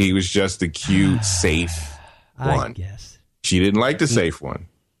 He was just the cute, safe one. I guess. She didn't like the safe one.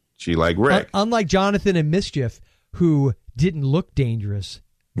 She liked Rick. Unlike Jonathan and Mischief, who didn't look dangerous,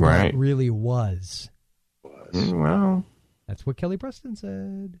 right? But really was. Well, that's what Kelly Preston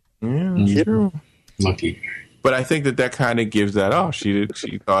said. Yeah, true. Lucky. But I think that kind of gives that off. She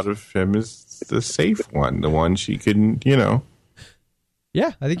thought of him as the safe one, the one she couldn't,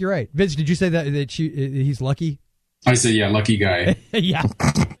 Yeah, I think you're right. Vince, did you say that he's lucky? I said, yeah, lucky guy. Yeah.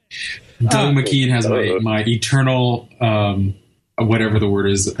 Doug McKean has my eternal, whatever the word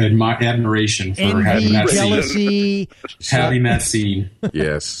is, admiration for having that jealousy, having that scene.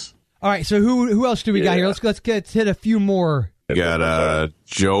 Yes. All right, so who else do we got here? Let's hit a few more. We got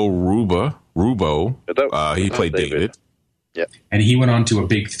Joe Rubo. He played David. Yeah. And he went on to a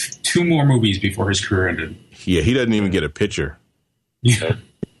big 2 more movies before his career ended. Yeah, he doesn't even get a picture. Yeah.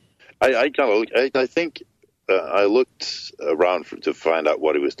 I think I looked around to find out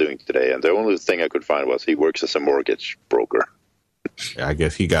what he was doing today, and the only thing I could find was he works as a mortgage broker. I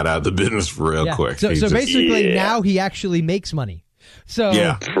guess he got out of the business real quick. So basically, now he actually makes money. So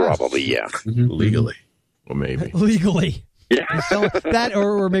yeah, probably legally, or maybe legally. Yeah, that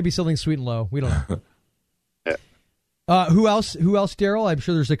or maybe something sweet and low. We don't know. Who else, Daryl? I'm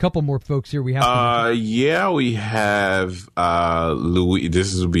sure there's a couple more folks here we have. We have Louis.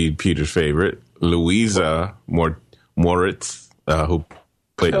 This will be Peter's favorite, Louisa Moritz, who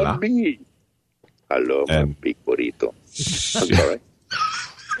played a lot. Hello, my big burrito. I'm sorry.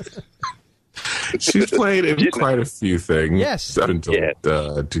 She's played in quite a few things. Yes, up until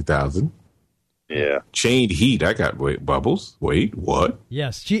 2000. Yeah. Chained Heat. I got Bubbles. Wait, what?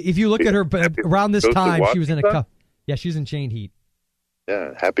 Yes. If you look at her around this time, she was in a cup. Yeah, she was in Chained Heat.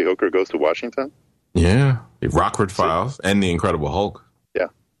 Yeah. Happy Hooker Goes to Washington. Yeah. The Rockford Files and The Incredible Hulk. Yeah.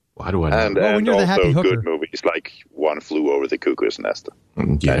 Why do I know? And when you're also the Happy Hooker. Good movies like One Flew Over the Cuckoo's Nest.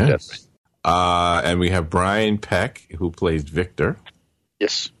 Yes. And we have Brian Peck, who plays Victor.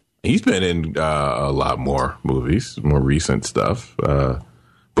 Yes. He's been in a lot more movies, more recent stuff.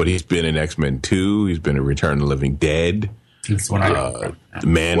 But he's been in X-Men 2. He's been in Return of the Living Dead. That's what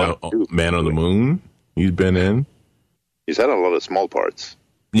Man on the Moon. he's been in. He's had a lot of small parts.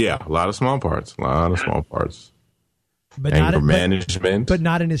 Yeah, a lot of small parts. But Anger management. But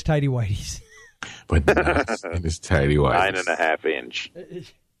not in his tidy whities. But not in his tidy whities. 9.5 inch.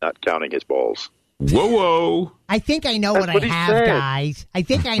 Not counting his balls. Whoa. I think I know what I have, guys. I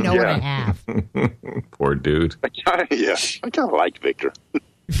think I know what I have. Poor dude. I kind of like Victor.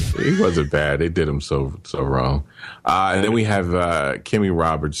 He wasn't bad. They did him so wrong. And then we have Kimmy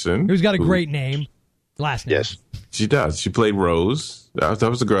Robertson. Who's got a great name. Last name. Yes. She does. She played Rose. That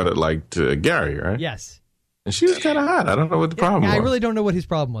was the girl that liked Gary, right? Yes. And she was kind of hot. I don't know what the problem was. I really don't know what his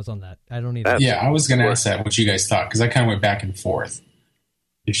problem was on that. I don't either. Yeah, I was going to ask that, what you guys thought, because I kind of went back and forth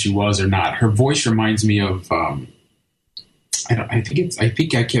if she was or not. Her voice reminds me of, I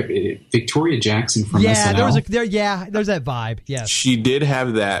think I kept Victoria Jackson from SNL. There's that vibe. Yes. She did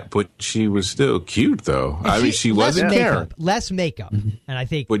have that, but she was still cute, though. She wasn't Karen. Less makeup, and I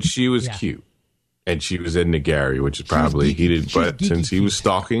think. But she was cute. And she was into Gary, which is probably heated. But since he was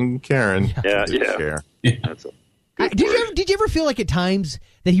stalking Karen, didn't care. That's a did you ever feel like at times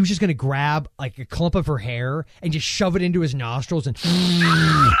that he was just going to grab like a clump of her hair and just shove it into his nostrils and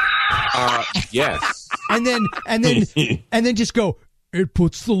yes, and then just go, it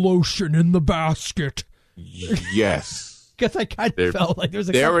puts the lotion in the basket. Yes. Because I kind of felt like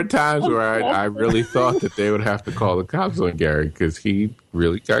there were times where I really thought that they would have to call the cops on Gary because he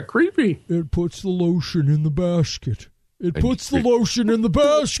really got creepy. It puts the lotion in the basket. It puts the lotion in the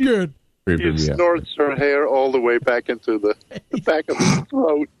basket. He snorts her hair all the way back into the back of his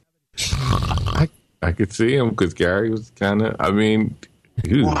throat. I could see him because Gary was kind of,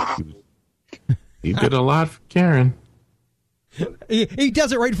 he did a lot for Karen. He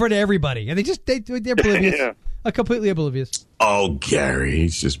does it right in front of everybody. And they're oblivious. Yeah. Completely oblivious. Oh, Gary,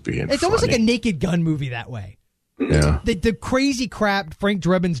 he's just being It's almost like a Naked Gun movie that way. Yeah. The crazy crap Frank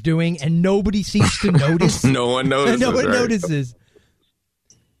Drebin's doing and nobody seems to notice. No one notices. No one notices.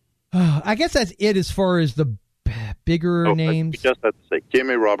 I guess that's it as far as the bigger names. I just have to say,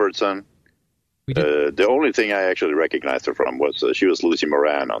 Kimmy Robertson. The only thing I actually recognized her from was she was Lucy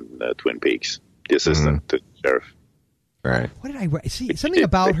Moran on Twin Peaks, the assistant to the sheriff. Right. What did I see? Something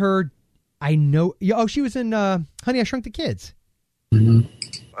about her. I know. Oh, she was in Honey, I Shrunk the Kids. Mm-hmm.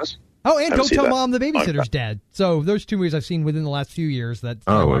 Oh, and Don't Tell Mom the Babysitter's Dead. So those two movies I've seen within the last few years.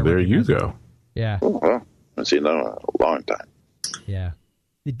 There you go. Yeah. Oh, well, I've seen them a long time. Yeah.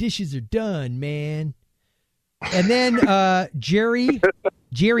 The dishes are done, man. And then Jerry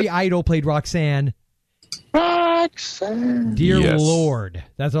Idol played Roxanne. Roxanne. Dear Lord.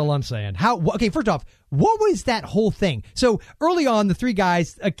 That's all I'm saying. Okay, first off, what was that whole thing? So early on, the three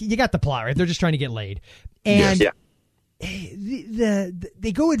guys, you got the plot, right? They're just trying to get laid. And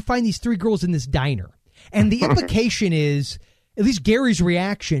they go and find these three girls in this diner. And the implication is, at least Gary's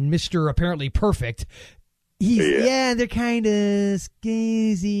reaction, Mr. Apparently Perfect, they're kind of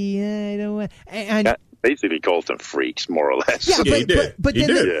skeezy. I don't want... And basically calls them freaks, more or less. Yeah, he did. But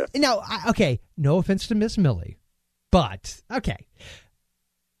then now, okay, no offense to Miss Millie, but okay.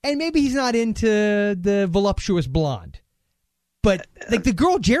 And maybe he's not into the voluptuous blonde. But like the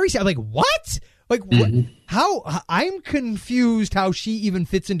girl Jerry said, I'm like, what? Like how I'm confused how she even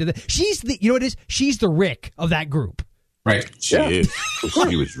fits into she's the, you know what it is? She's the Rick of that group. Right. She is.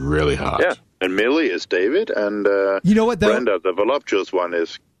 She was really hot. Yeah. And Millie is David, and you know what though? Brenda, the voluptuous one,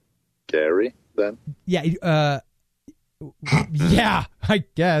 is Gary then. Yeah, yeah, I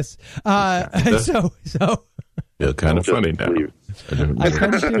guess. So Feel kind of funny now. I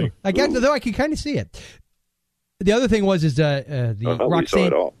kind of do. I guess though I can kind of see it. The other thing was the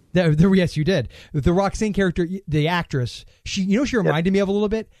Roxanne. Yes, you did. The Roxanne character, the actress. She reminded me of a little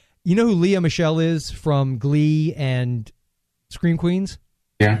bit. You know who Leah Michele is from Glee and Scream Queens?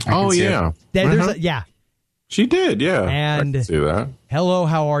 Yeah. Yeah. She did. Yeah. And I can see that. Hello,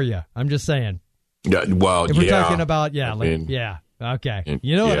 how are you? I'm just saying. Yeah. Well, if we're talking about okay.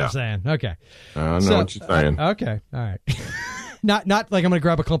 You know what I'm saying? Okay. I know what you're saying. Okay. All right. not like I'm going to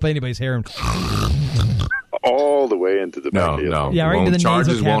grab a clump of anybody's hair and all the way into the back. No. Yeah, right into the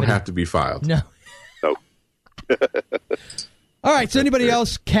charges won't have to be filed. No. All right. So anybody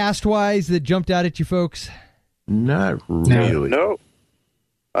else cast-wise that jumped out at you folks? Not really. No.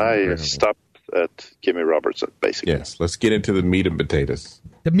 I stopped at Kimmy Robertson, basically. Yes. Let's get into the meat and potatoes.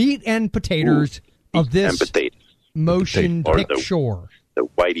 The meat and potatoes of this motion picture. The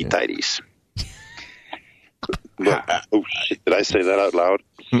whitey tighties. Oh, shit. Did I say that out loud?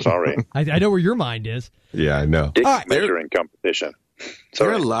 Sorry. I know where your mind is. Yeah, I know. Dick measuring competition. There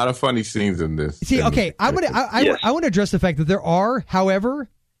are a lot of funny scenes in this. See, okay, I want to address the fact that there are, however,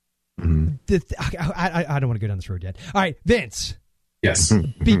 I don't want to go down this road yet. All right, Vince. Yes.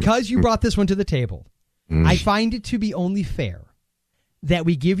 Because you brought this one to the table, I find it to be only fair that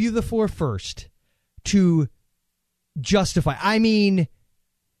we give you the floor first to justify. I mean,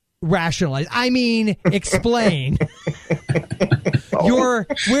 rationalize. I mean, explain. Do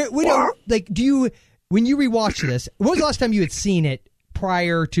you, when you rewatch this, when was the last time you had seen it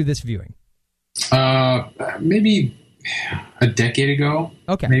prior to this viewing? Maybe a decade ago.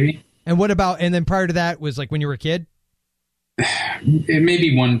 Okay. Maybe. And what about, and then prior to that was like when you were a kid? It may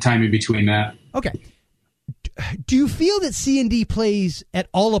be one time in between that. Okay. Do you feel that C&D plays at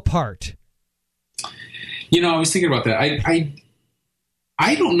all a part? You know, I was thinking about that.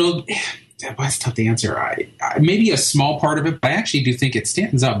 I don't know. That's tough to answer. I maybe a small part of it, but I actually do think it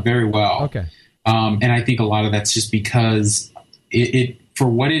stands out very well. Okay. And I think a lot of that's just because it for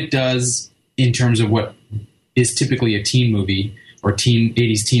what it does in terms of what is typically a teen movie or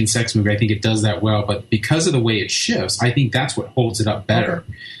 80s teen sex movie, I think it does that well. But because of the way it shifts, I think that's what holds it up better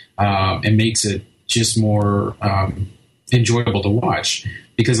and makes it just more enjoyable to watch.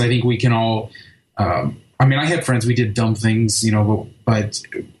 Because I think we can all. I mean, I had friends. We did dumb things, you know, but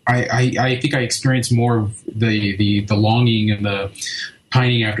I think I experienced more of the longing and the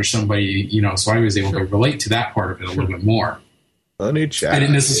pining after somebody, you know. So I was able to relate to that part of it a little bit more. Honey child. I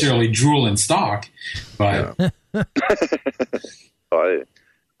didn't necessarily drool in stock, but I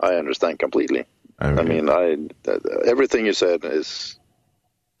understand completely. I mean, everything you said is,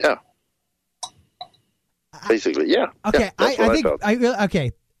 basically, yeah. Okay, Yeah, I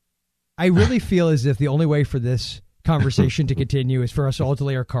think I really feel as if the only way for this conversation to continue is for us all to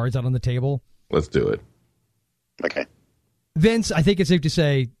lay our cards out on the table. Let's do it. Okay. Vince, I think it's safe to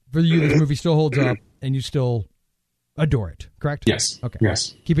say for you this movie still holds up and you still adore it, correct? Yes. Okay.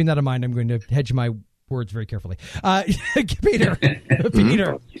 Yes. Keeping that in mind, I'm going to hedge my words very carefully. Peter.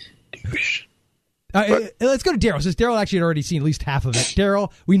 Peter. Let's go to Daryl. Since Daryl actually had already seen at least half of it.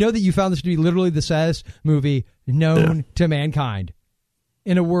 Daryl, we know that you found this to be literally the saddest movie known to mankind.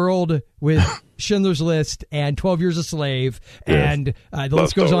 In a world with Schindler's List and 12 Years a Slave and the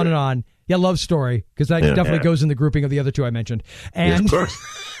list goes on and on. Yeah, Love Story, because that definitely goes in the grouping of the other two I mentioned. And, of course.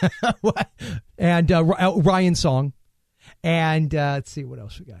 and Ryan's Song. And let's see what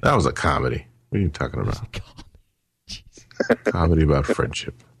else we got. That was a comedy. What are you talking about? Comedy about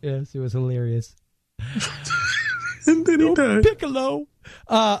friendship. Yes, it was hilarious. And then he died. Piccolo.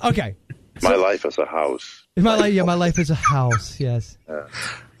 Okay. My life as a house. My life is a house. Yes.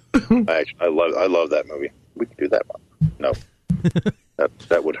 I love that movie. We can do that one. No,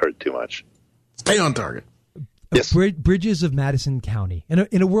 that would hurt too much. Stay on target. Yes. Bridges of Madison County.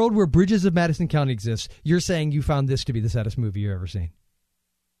 In a world where Bridges of Madison County exists, you're saying you found this to be the saddest movie you've ever seen.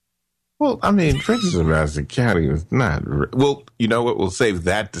 Well, I mean, Bridges of Madison County was not. Well, you know what? We'll save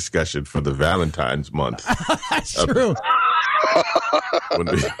that discussion for the Valentine's month. That's true.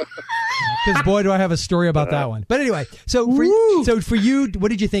 Because boy, do I have a story about that one. But anyway, so for you, what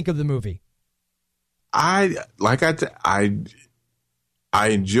did you think of the movie? I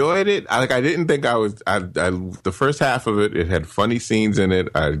enjoyed it. I didn't think I was. The first half of it, it had funny scenes in it.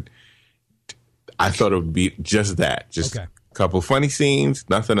 I thought it would be just that, just a couple funny scenes,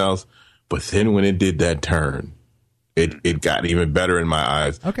 nothing else. But then when it did that turn, it got even better in my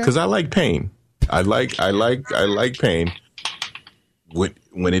eyes. Okay, because I like pain. I like pain.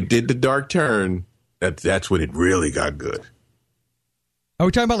 When it did the dark turn, that's when it really got good. Are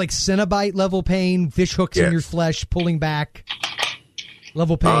we talking about like Cenobite level pain, fish hooks in your flesh, pulling back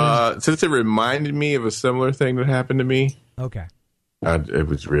level pain? Since it reminded me of a similar thing that happened to me. Okay. It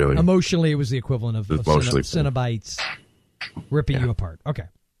was really... Emotionally, it was the equivalent of Cenobites ripping you apart. Okay.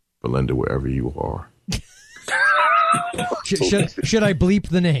 Belinda, wherever you are. Should I bleep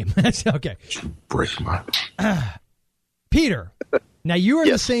the name? That's okay. Break my... Peter, now you were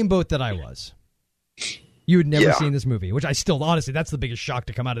in the same boat that I was. You had never seen this movie, which I still, honestly, that's the biggest shock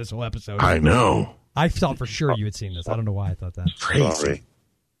to come out of this whole episode. I know. I thought for sure you had seen this. I don't know why I thought that. Crazy. Sorry.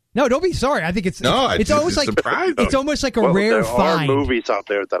 No, don't be sorry. I think it's almost like surprising. It's almost like a rare find. There are movies out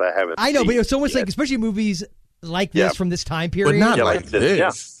there that I haven't. I know, seen but it's almost like, especially movies like this from this time period, but not like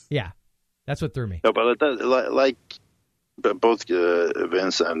this. Yeah, that's what threw me. No, but it does, like both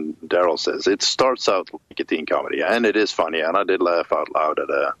Vince and Daryl says, it starts out like a teen comedy, and it is funny, and I did laugh out loud at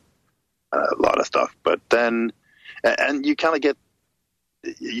a lot of stuff. But then, and you kind of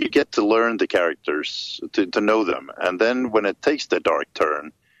get to learn the characters, to know them, and then when it takes the dark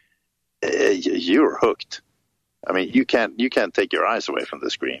turn, you're hooked. I mean, you can't take your eyes away from the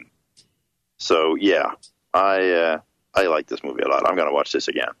screen. So yeah, I like this movie a lot. I'm going to watch this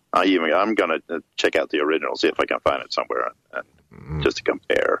again. I'm going to check out the original, see if I can find it somewhere, and just to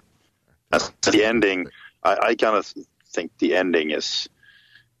compare. As the ending, I kind of think the ending is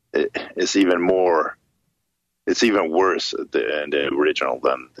even more It's even worse in the original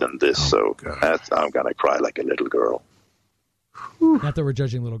than this. I'm gonna cry like a little girl. Not that we're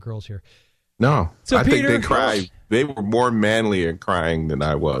judging little girls here. No, so I Peter, think they cried. They were more manly in crying than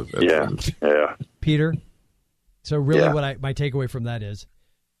I was. Yeah. Peter. So really, what my takeaway from that is,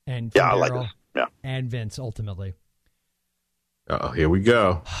 and I like this. Yeah, and Vince ultimately. Oh, here we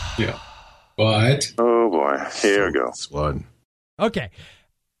go. Yeah, but oh boy, here we go. One. Okay,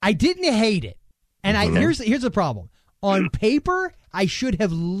 I didn't hate it, and here's the problem. On paper, I should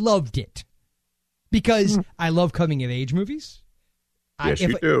have loved it because I love coming of age movies. Yes,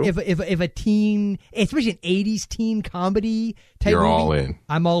 you do. If a teen, especially an 80s teen comedy type You're movie, all in.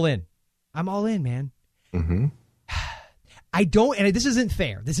 I'm all in. I'm all in, man. Mm-hmm. I don't, and this isn't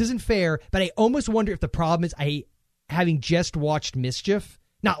fair. This isn't fair, but I almost wonder if the problem is having just watched Mischief,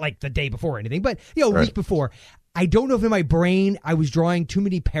 not like the day before or anything, but a week before. I don't know if in my brain I was drawing too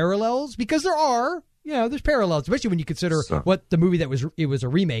many parallels, because there are. There's parallels, especially when you consider what the movie it was a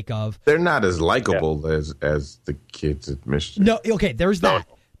remake of. They're not as likable as the kids at Mischief. No, okay, there's that.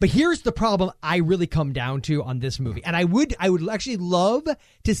 But here's the problem I really come down to on this movie. And I would actually love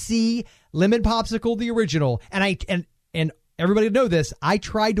to see Lemon Popsicle, the original. And everybody know this. I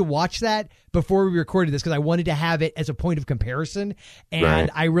tried to watch that before we recorded this because I wanted to have it as a point of comparison.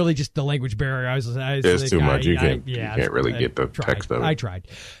 And I really just, the language barrier, I was it's too much. You can't really get the text of it. I tried.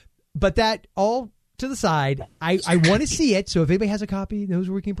 But that all to the side, I want to see it. So if anybody has a copy, knows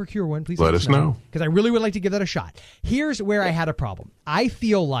where we can procure one, please let us know. Because I really would like to give that a shot. Here's where I had a problem. I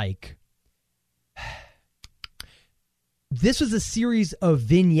feel like this was a series of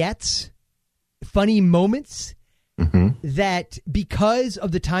vignettes, funny moments, that because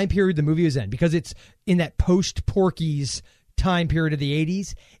of the time period the movie was in, because it's in that post-Porky's time period of the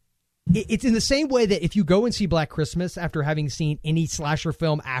 80s, it's in the same way that if you go and see Black Christmas after having seen any slasher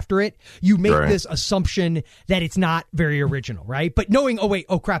film after it, you make this assumption that it's not very original, right? But knowing,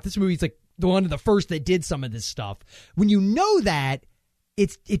 oh crap, this movie's like the one of the first that did some of this stuff. When you know that,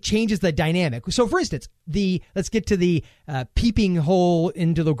 it changes the dynamic. So, for instance, let's get to the peeping hole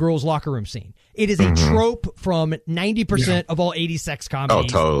into the girls' locker room scene. It is a trope from 90% of all 80s sex comedies. Oh,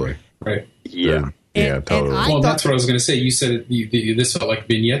 totally. Right. Yeah. Totally. Well, that's what I was going to say. You said this felt like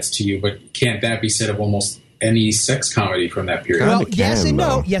vignettes to you, but can't that be said of almost any sex comedy from that period? Well, yes and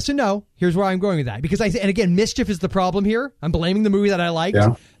no. Yes and no. Here's where I'm going with that. Because and again, Mischief is the problem here. I'm blaming the movie that I liked.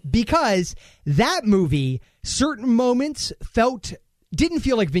 Yeah. Because that movie, certain moments didn't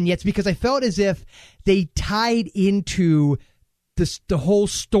feel like vignettes, because I felt as if they tied into the whole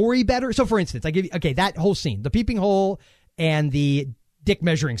story better. So, for instance, I give you, that whole scene, the peeping hole and the dick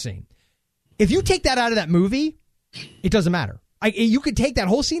measuring scene. If you take that out of that movie, it doesn't matter. You could take that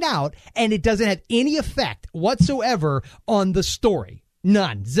whole scene out, and it doesn't have any effect whatsoever on the story.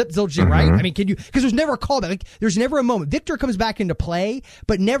 None. Zilch, right? I mean, because there's never a callback. Like, there's never a moment. Victor comes back into play,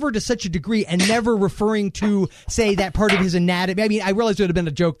 but never to such a degree, and never referring to, say, that part of his anatomy. I mean, I realize it would have been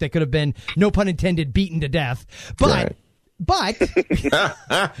a joke that could have been, no pun intended, beaten to death. But see what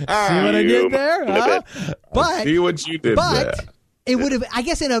I did there? Huh? But see what you did there. It would have, I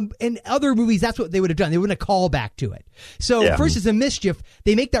guess, in other movies, that's what they would have done. They wouldn't have called back to it. So, first as a Mischief,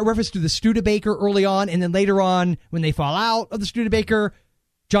 they make that reference to the Studebaker early on, and then later on, when they fall out of the Studebaker,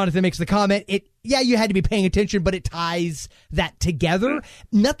 Jonathan makes the comment, you had to be paying attention, but it ties that together.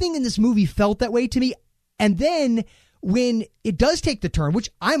 Nothing in this movie felt that way to me. And then when it does take the turn,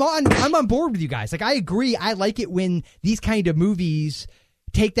 which I'm on board with you guys. Like, I agree. I like it when these kind of movies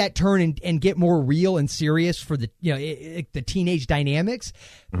take that turn and get more real and serious for the the teenage dynamics.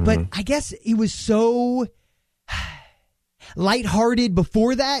 But I guess it was so lighthearted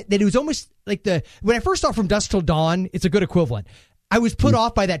before that it was almost like when I first saw From Dusk Till Dawn, it's a good equivalent. I was put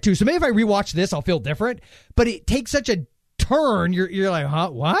off by that too. So maybe if I rewatch this, I'll feel different. But it takes such a turn. You're like, huh?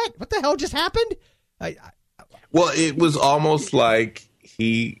 What the hell just happened? Well, it was almost like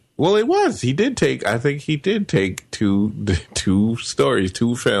it was. He did take two stories,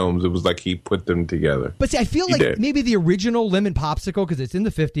 two films. It was like he put them together. But see, I feel like maybe the original Lemon Popsicle, because it's in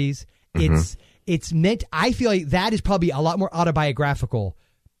the 50s, it's meant, I feel like that is probably a lot more autobiographical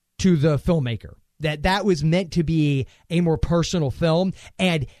to the filmmaker. That was meant to be a more personal film,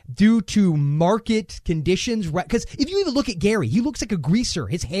 and due to market conditions, because if you even look at Gary, he looks like a greaser.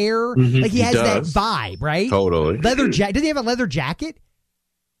 His hair, like he has that vibe, right? Totally. Leather jacket. Does he have a leather jacket?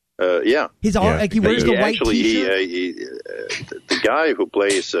 Yeah. His arm, like he wears the white t-shirt. The guy who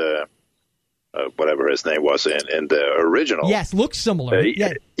plays whatever his name was in the original. Yes, looks similar.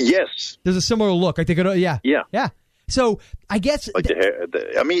 Yes. There's a similar look. I think. Yeah. So I guess like the hair.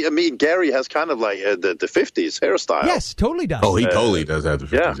 I mean, Gary has kind of like the 50s hairstyle. Yes, totally does. Oh, he totally does have the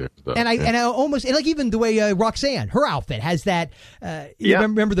 50s hairstyle. And I almost and like even the way Roxanne, her outfit has that. You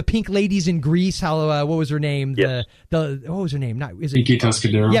remember the pink ladies in Greece? How what was her name? Yes. The what was her name? Not is it Pinky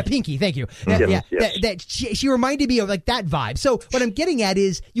Tuscadero. Yeah, Pinky. Thank you. Yes. That she reminded me of like that vibe. So what I'm getting at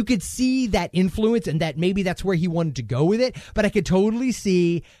is you could see that influence and that maybe that's where he wanted to go with it. But I could totally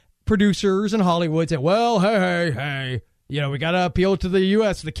see producers in Hollywood say, well, hey, you know, we got to appeal to the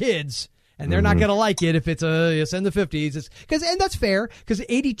U.S., the kids, and they're not going to like it if it's in the 50s. And that's fair, because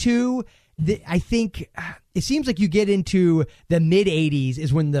 82, I think it seems like you get into the mid-80s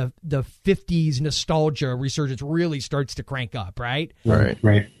is when the 50s nostalgia resurgence really starts to crank up, right?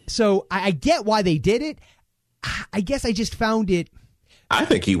 Right. So I get why they did it. I guess I just found it. I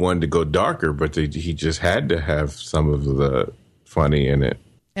think he wanted to go darker, but he just had to have some of the funny in it.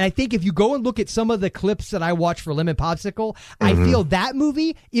 And I think if you go and look at some of the clips that I watched for Lemon Popsicle, I feel that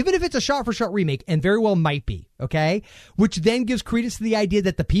movie, even if it's a shot-for-shot remake, and very well might be, okay, which then gives credence to the idea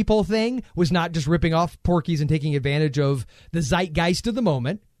that the people thing was not just ripping off Porky's and taking advantage of the zeitgeist of the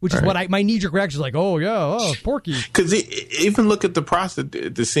moment, which is what my knee-jerk reaction is like, Porky. Because even look at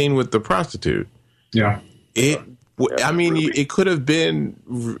the scene with the prostitute. Yeah. I mean, it could have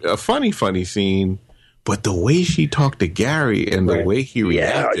been a funny scene, but the way she talked to Gary and the way he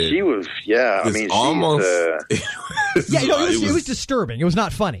reacted, she was. Yeah, I mean, almost. It was disturbing. It was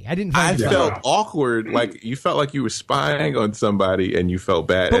not funny. I didn't. I felt awkward. Like you felt like you were spying on somebody, and you felt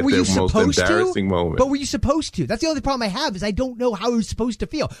bad at their most embarrassing moment. But were you supposed to? That's the only problem I have is I don't know how I was supposed to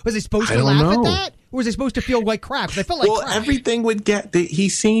feel. Was I supposed to laugh at that, or was I supposed to feel like crap? Because I felt like crap. Everything would get. He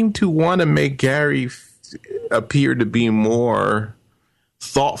seemed to want to make Gary appear to be more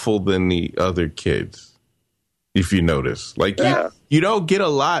thoughtful than the other kids. If you notice, like you don't get a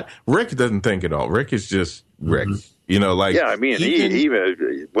lot. Rick doesn't think at all. Rick is just Rick. You know, like I mean,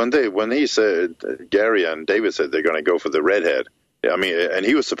 even when he said Gary and David said they're going to go for the redhead. I mean, and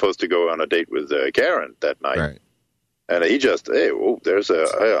he was supposed to go on a date with Karen that night, right. And he just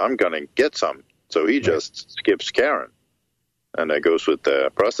I'm going to get some. So he just skips Karen, and goes with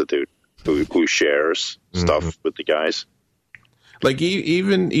the prostitute who shares stuff with the guys. Like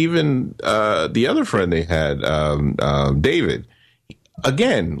even the other friend they had, David,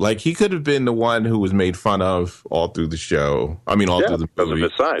 again, like he could have been the one who was made fun of all through the show. I mean, all through the movie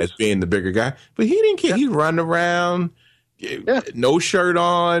as being the bigger guy, but he didn't care. He'd run around, no shirt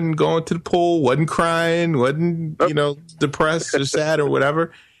on, going to the pool, wasn't crying, wasn't depressed or sad or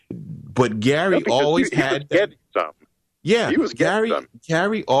whatever. But Gary always had some. Yeah, he was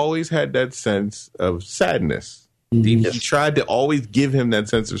Gary always had that sense of sadness. He tried to always give him that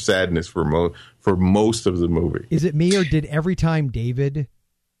sense of sadness for most of the movie. Is it me, or did every time David,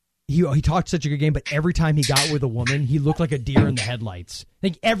 he talked such a good game, but every time he got with a woman, he looked like a deer in the headlights?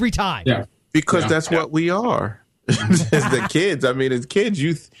 Like every time. Yeah, because that's what we are as the kids. I mean, as kids,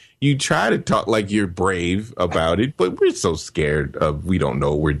 you try to talk like you're brave about it, but we're so scared of we don't know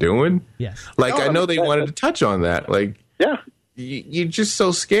what we're doing. Yes. Like I know they wanted to touch on that. Like you're just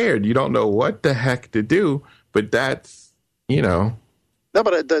so scared. You don't know what the heck to do. But that's, No,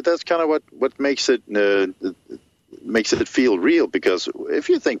 but that's kind of what makes it feel real. Because if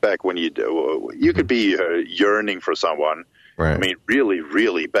you think back when you could be yearning for someone, right. I mean, really,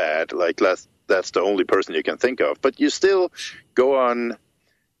 really bad. Like that's the only person you can think of. But you still go on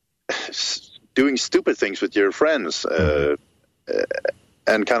doing stupid things with your friends and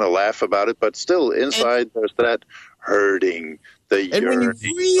kind of laugh about it. But still, inside there's that hurting. And when you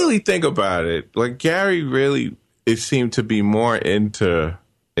really think about it, like Gary really, it seemed to be more into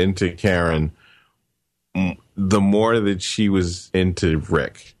Karen the more that she was into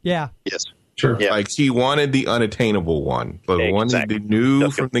Rick. Yeah. Yes. Sure. Yeah. Like she wanted the unattainable one, the one that knew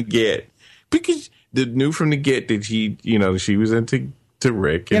from the get, because the knew from the get that she was into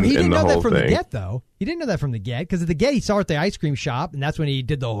Rick and, he didn't and the know whole that from thing. the get, though. He didn't know that from the get, because at the get he saw her at the ice cream shop, and that's when he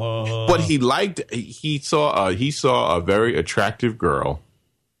did the whole. But he saw a very attractive girl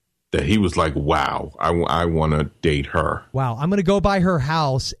that he was like, wow, I want to date her. Wow, I'm going to go by her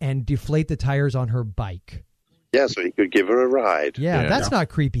house and deflate the tires on her bike. Yeah, so he could give her a ride. Yeah, that's not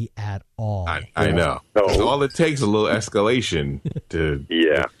creepy at all. I know. No. All it takes is a little escalation to make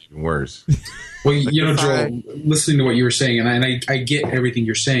it worse. Well, Joel, listening to what you were saying, and I get everything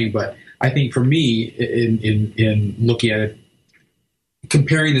you're saying, but I think for me, in looking at it,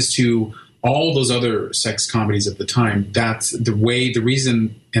 comparing this to all those other sex comedies at the time, that's the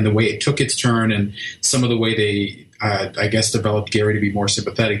reason and the way it took its turn, and some of the way they, I guess, developed Gary to be more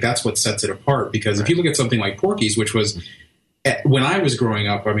sympathetic. That's what sets it apart. Because if you look at something like Porky's, which was when I was growing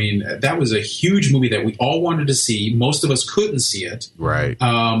up, I mean, that was a huge movie that we all wanted to see. Most of us couldn't see it. Right.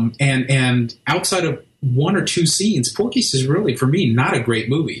 And outside of one or two scenes, Porky's is really, for me, not a great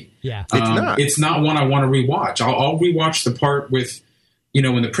movie. Yeah. It's not one I want to rewatch. I'll rewatch the part with, in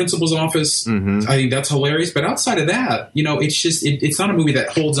the principal's office. Mm-hmm. I think that's hilarious. But outside of that, it's just, it's not a movie that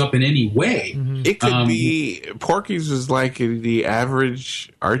holds up in any way. Mm-hmm. It could be, Porky's was like the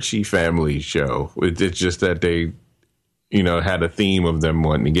average Archie family show. It's just that they, had a theme of them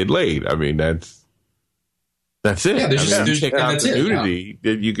wanting to get laid. I mean, that's it. Yeah, check out the nudity.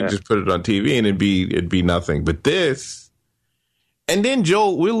 You could just put it on TV and it'd be nothing. But this, and then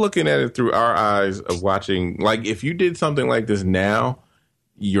Joel, we're looking at it through our eyes of watching. Like, if you did something like this now,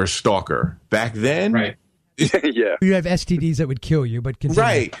 you're a stalker. Back then, right? Yeah, you have STDs that would kill you, but continue.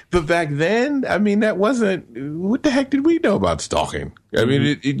 Right. But back then, I mean, that wasn't. What the heck did we know about stalking? I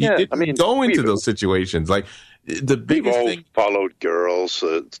mean, you didn't go into those situations like. The biggest thing, followed girls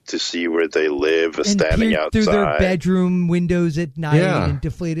to see where they live, and standing outside through their bedroom windows at night and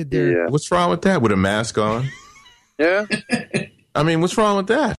deflated their. Yeah. What's wrong with that? With a mask on? Yeah. I mean, what's wrong with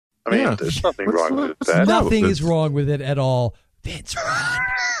that? I mean, there's nothing wrong with that. Nothing is wrong with it at all. Vince, run.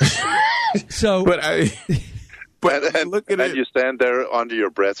 So, but look at it. And you stand there under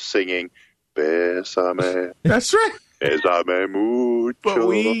your breath singing, "Bésame." That's right. Bésame mucho. But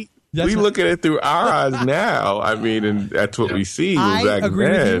we look at it through our eyes now. I mean, and that's what we see. Back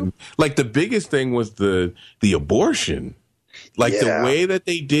then, like the biggest thing was the abortion. Like the way that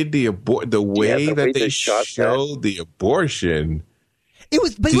they did the way that they showed the abortion. It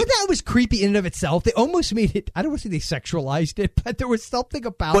was, but that was creepy in and of itself. They almost made it. I don't want to say they sexualized it, but there was something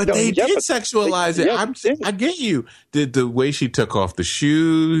about it. But they did sexualize it. I get you. The way she took off the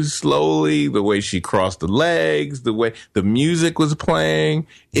shoes slowly, the way she crossed the legs, the way the music was playing,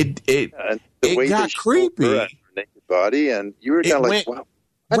 it got creepy. Her naked body, and you were kind of like, wow.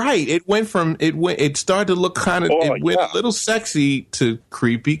 Right. It started to look kind of, a little sexy to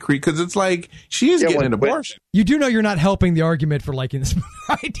creepy because it's like she is getting an abortion. You do know you're not helping the argument for liking this movie,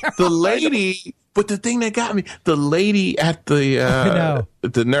 right? The lady, but the thing that got me, the lady at the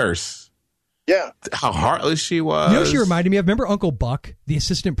nurse. Yeah. How heartless she was. You know what she reminded me of? Remember Uncle Buck, the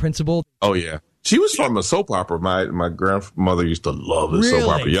assistant principal? Oh, yeah. She was from a soap opera. My grandmother used to love the soap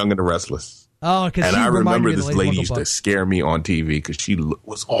opera, Young and the Restless. Oh, because I remember this lady used to scare me on TV because she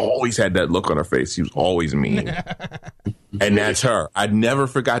was always had that look on her face. She was always mean, and that's her. I never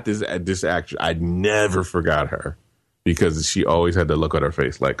forgot this actress. I never forgot her because she always had that look on her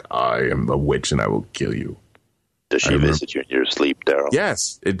face, like I am a witch and I will kill you. Does she visit you in your sleep, Daryl?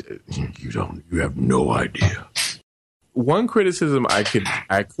 Yes. You have no idea. One criticism I could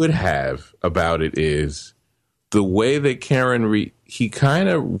have about it is the way that Karen he kind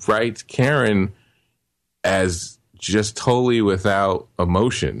of writes Karen as just totally without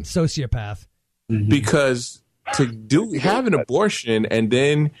emotion. Sociopath. Mm-hmm. Because to have an abortion and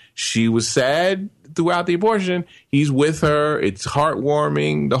then she was sad throughout the abortion, he's with her, it's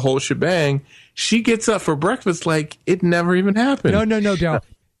heartwarming, the whole shebang. She gets up for breakfast like it never even happened. No, Daryl.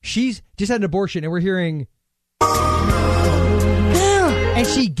 She's just had an abortion and we're hearing and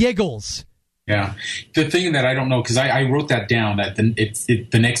she giggles. Yeah. The thing that I don't know, because I wrote that down, that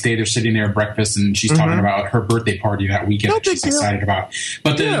the next day they're sitting there at breakfast and she's talking about her birthday party that weekend that she's excited about.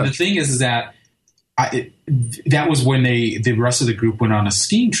 But the thing is that that was when the rest of the group went on a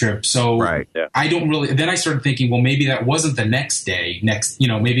skiing trip. So I don't really, then I started thinking, well, maybe that wasn't the next day.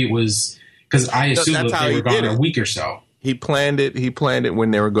 Maybe it was, because I assumed that they were gone a week or so. He planned it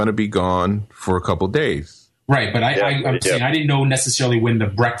when they were going to be gone for a couple days. Right, but I'm saying I didn't know necessarily when the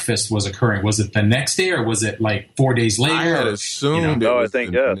breakfast was occurring. Was it the next day or was it like 4 days later? I had assumed I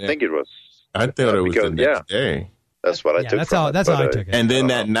think it was. I thought it was the next day. That's what I took. That's how I took it. And then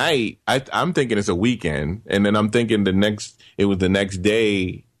that night, I'm thinking it's a weekend, and then I'm thinking it was the next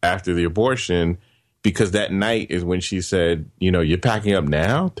day after the abortion, because that night is when she said, "You're packing up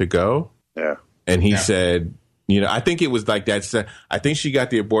now to go." Yeah, and he said. I think it was like that. I think she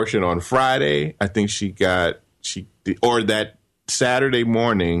got the abortion on Friday. I think or that Saturday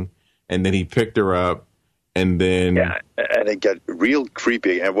morning, and then he picked her up, and then and it got real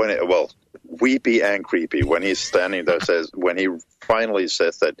creepy. And weepy and creepy when he's standing there. When he finally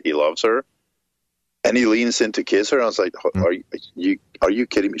says that he loves her, and he leans in to kiss her. I was like, "Are you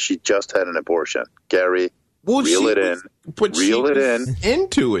kidding me? She just had an abortion, Gary." Reel it in.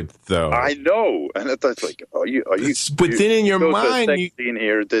 Into it, though. I know, and I thought, like, are you? But then in your mind,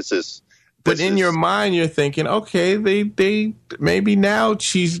 your mind, you're thinking, okay, they maybe now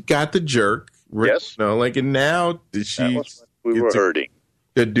she's got the jerk. Yes. And now we were hurting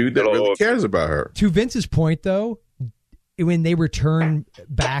the dude that really cares about her. To Vince's point, though, when they return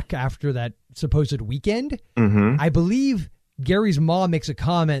back after that supposed weekend, I believe Gary's mom makes a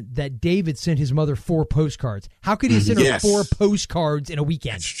comment that David sent his mother 4 postcards. How could he send her 4 postcards in a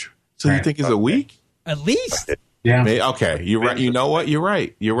weekend? So you think it's a week? At least. Yeah. Okay, you're right. You know what? You're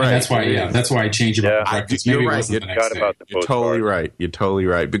right. You're right. And that's why. Yeah, that's why I changed about the breakfast. Maybe you're it right. wasn't the next day. You're totally right. You're totally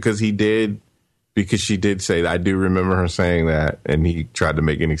right because she did say that. I do remember her saying that, and he tried to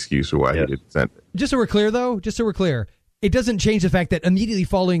make an excuse for why he didn't send it. Just so we're clear, though, it doesn't change the fact that immediately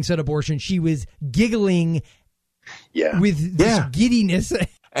following said abortion, she was giggling with this giddiness.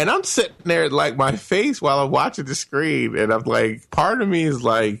 And I'm sitting there like my face while I'm watching the screen, and I'm like, part of me is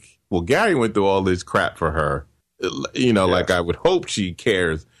like, well, Gary went through all this crap for her. Like I would hope she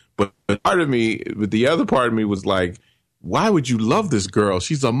cares. But the other part of me was like, why would you love this girl?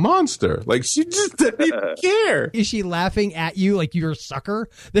 She's a monster. Like, she just doesn't even care. Is she laughing at you like you're a sucker?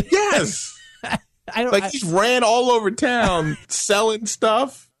 Yes. He's ran all over town selling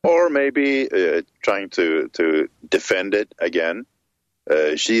stuff. Or maybe trying to defend it again.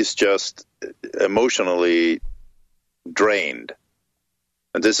 She's just emotionally drained.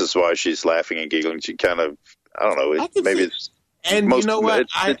 And this is why she's laughing and giggling. She kind of, I don't know, it's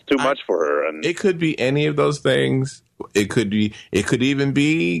too much for her. And it could be any of those things. It could even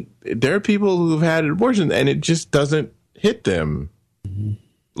be, there are people who've had an abortion and it just doesn't hit them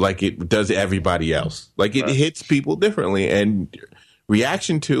like it does everybody else. Like it hits people differently, and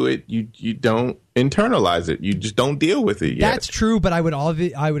reaction to it, you don't internalize it. You just don't deal with it yet. That's true, but I would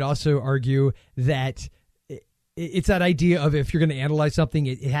also argue that it's that idea of if you're going to analyze something,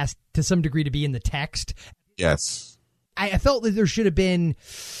 it has to some degree to be in the text. Yes. I felt that there should have been,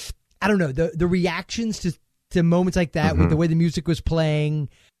 I don't know, the reactions to moments like that with the way the music was playing.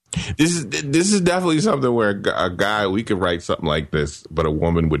 This is definitely something where a guy, we could write something like this, but a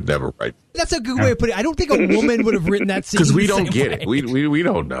woman would never write. That's a good way of putting it. I don't think a woman would have written that scene because we don't get it. We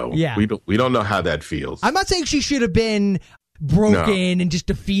don't know. Yeah, we don't know how that feels. I'm not saying she should have been broken and just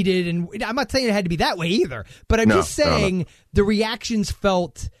defeated, and I'm not saying it had to be that way either. But I'm just saying the reactions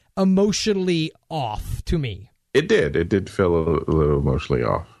felt emotionally off to me. It did feel a little emotionally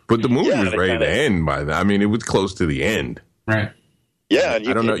off, but the movie was ready to end by then. I mean, it was close to the end, right? Yeah, I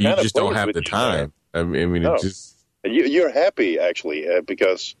don't know. You just don't have the time. I mean, it just you're happy actually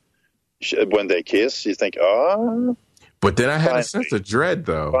because when they kiss, you think, oh. But then I had a sense of dread,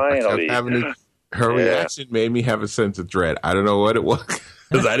 though. Finally, her reaction made me have a sense of dread. I don't know what it was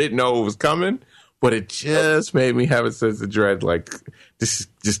because I didn't know it was coming, but it just made me have a sense of dread. Like this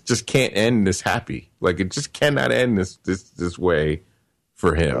just can't end this happy. Like it just cannot end this way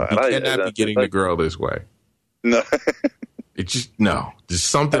for him. He cannot be getting the girl this way. No. It just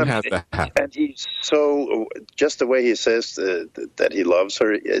something has to happen. And he's so just the way he says that he loves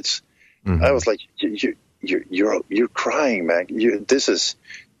her. It's I was like, you're crying, man. This is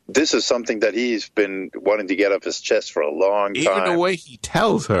something that he's been wanting to get off his chest for a long time. Even the way he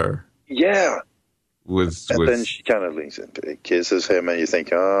tells her, then she kind of leans and kisses him, and you think,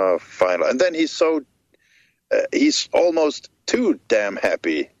 oh, finally. And then he's almost too damn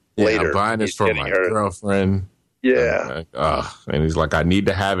happy. Later, I'm buying this for my girlfriend. Yeah. And he's like, I need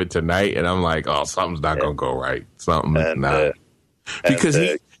to have it tonight. And I'm like, oh, something's not going to go right. Something's not. Because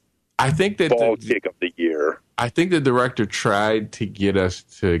I think that ball kick of the year. I think the director tried to get us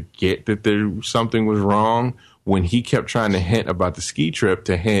to get that something was wrong when he kept trying to hint about the ski trip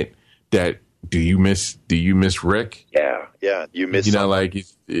to hint that, do you miss Rick? Yeah. You miss someone. Like,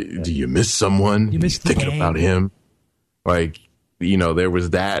 do you miss someone? You miss thinking about him? Like, there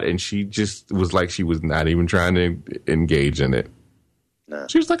was that, and she just was like she was not even trying to engage in it. No.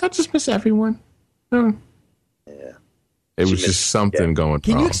 She was like, I just miss everyone. No. Yeah. It was just something going on.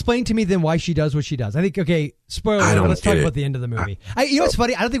 Can you explain to me then why she does what she does? I think, okay, spoiler alert, let's talk about the end of the movie. What's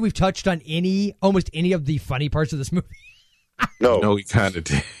funny? I don't think we've touched on almost any of the funny parts of this movie. No, we kind of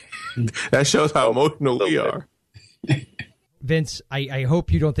did. That shows how emotional we are. Vince, I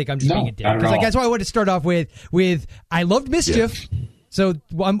hope you don't think I'm just being a dick. Because that's why I wanted to start off with I loved Mischief, so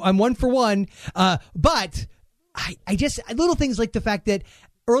I'm 1 for 1. But I just, little things like the fact that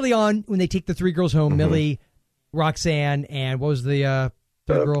early on when they take the 3 girls home, Millie, Roxanne, and what was the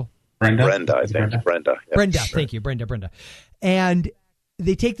third girl? Brenda, I think. Brenda. Yeah. Brenda, thank you, Brenda. And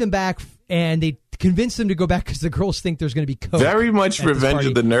they take them back and they convince them to go back because the girls think there's going to be coke. Very much Revenge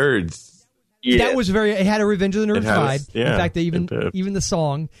of the Nerds. Yeah. That was it had a Revenge of the Nerds vibe. In fact, even the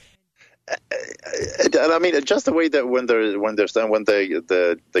song. And I mean, just the way that when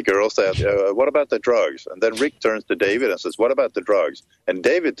the girls say, "What about the drugs?" and then Rick turns to David and says, "What about the drugs?" and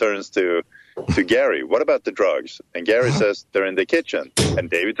David turns to Gary, "What about the drugs?" and Gary says, "They're in the kitchen." And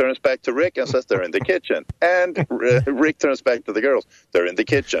David turns back to Rick and says they're in the kitchen. And Rick turns back to the girls. They're in the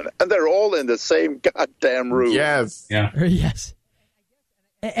kitchen. And they're all in the same goddamn room. Yes. Yeah. Yes.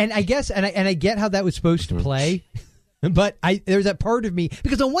 And I guess, and I get how that was supposed to play. But there's that part of me,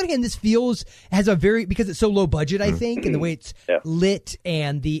 because on one hand, this has a very, because it's so low budget, I think, and the way it's lit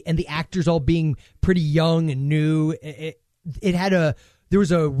and the actors all being pretty young and new, there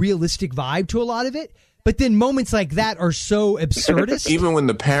was a realistic vibe to a lot of it. But then moments like that are so absurdist. Even when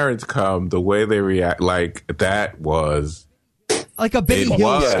the parents come, the way they react, like that was like a Benny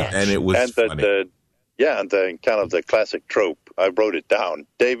Hill sketch. And it was funny. And the kind of the classic trope, I wrote it down.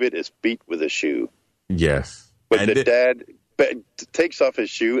 David is beat with a shoe. Yes. But the dad takes off his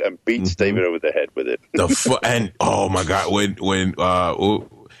shoe and beats David over the head with it. And oh my God,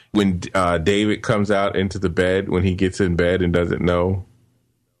 when David comes out into the bed, when he gets in bed and doesn't know.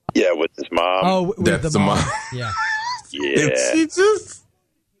 Yeah, with his mom. Oh, that's the mom. Yeah. It's just.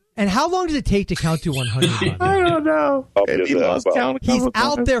 And how long does it take to count to 100? I don't know. He lost count. He's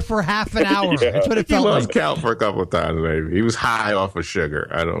out there for half an hour. That's what it felt like. He lost count for a couple of times, maybe. He was high off of sugar.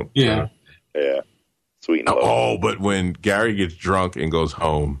 I don't. Yeah. Yeah. Sweet. But when Gary gets drunk and goes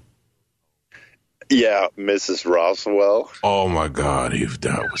home. Yeah, Mrs. Roswell. Oh my God,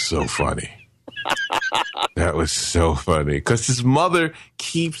 that was so funny. That was so funny because his mother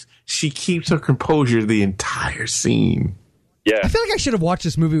keeps her composure the entire scene. Yeah, I feel like I should have watched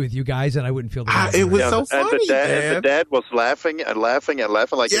this movie with you guys, and I wouldn't feel the it was so funny. And the dad was laughing and laughing and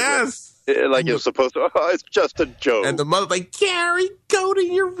laughing like it was supposed to. Oh, it's just a joke. And the mother's like, Gary, go to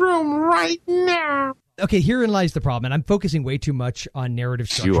your room right now. Okay, herein lies the problem, and I'm focusing way too much on narrative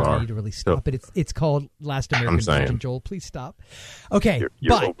structure. You are. I need to really stop it. It's called Last American Virgin, Joel. Please stop. Okay,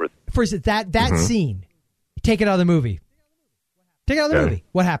 you're over it. First, that scene, take it out of the movie. Take it out of the movie.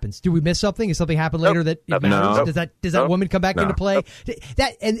 What happens? Do we miss something? Does something happen later that it matters? Does that woman come back into play?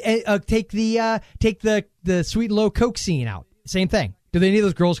 That and take the sweet and low Coke scene out. Same thing. Do any of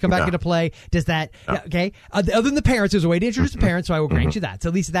those girls come back into play? Does that okay? Other than the parents, there's a way to introduce the parents, so I will grant you that. So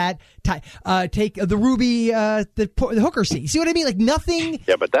at least that take the Ruby the hooker scene. See what I mean? Like nothing.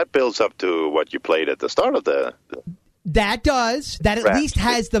 Yeah, but that builds up to what you played at the start of the That does. That at least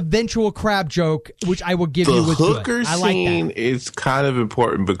has the eventual crab joke, which I will give you was good. The hooker scene is kind of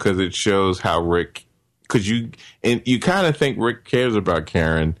important because it shows how Rick, because you kind of think Rick cares about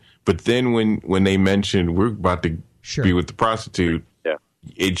Karen, but then when they mention we're about to be with the prostitute,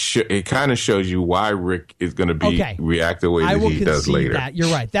 it kind of shows you why Rick is going to react the way that he does later. That.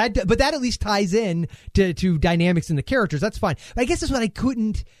 You're right. But that at least ties in to dynamics in the characters. That's fine. But I guess that's what I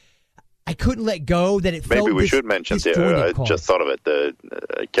couldn't let go. That it maybe felt we should mention. I just thought of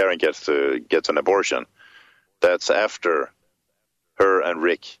it. Karen gets an abortion. That's after her and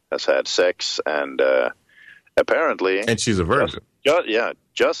Rick has had sex, and apparently, and she's a virgin.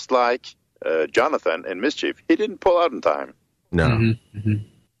 Just like Jonathan in Mischief, he didn't pull out in time. No. Mm-hmm, mm-hmm.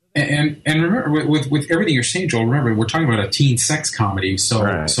 And remember, with everything you're saying, Joel, remember, we're talking about a teen sex comedy. So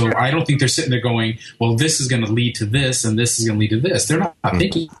I don't think they're sitting there going, well, this is going to lead to this, and this is going to lead to this. They're not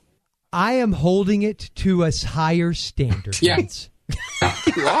thinking. I am holding it to a higher standard. Yeah.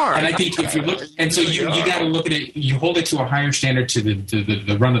 You are. And I think if you look, and so you got to look at it, you hold it to a higher standard to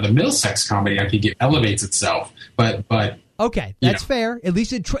the run-of-the-mill sex comedy. I think it elevates itself. But okay, that's fair. At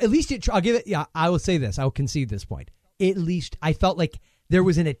least it, I'll give it, I will say this. I will concede this point. At least I felt like there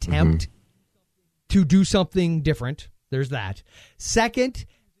was an attempt to do something different. There's that. Second,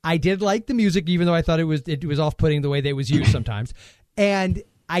 I did like the music, even though I thought it was off-putting the way that it was used sometimes. And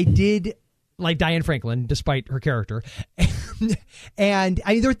I did like Diane Franklin, despite her character. And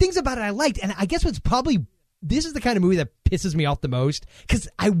I mean, there were things about it I liked. And I guess this is the kind of movie that pisses me off the most, because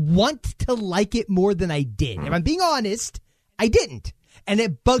I want to like it more than I did. If I'm being honest, I didn't. And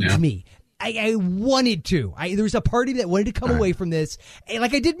it bugged me. I wanted to. There was a part of me that wanted to come away from this,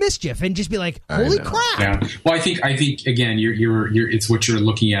 like I did Mischief, and just be like, "Holy crap!" Yeah. Well, I think again, you're it's what you're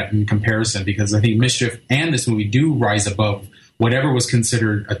looking at in comparison, because I think Mischief and this movie do rise above whatever was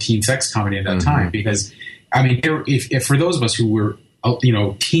considered a teen sex comedy at that time. Because I mean, if for those of us who were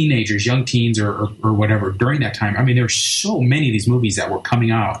teenagers, young teens, or whatever during that time, I mean, there were so many of these movies that were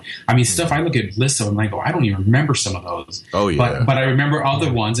coming out. I mean, stuff I look at lists of them and I go, I don't even remember some of those. Oh yeah, but I remember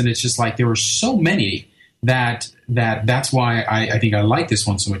other ones, and it's just like there were so many that's why I think I like this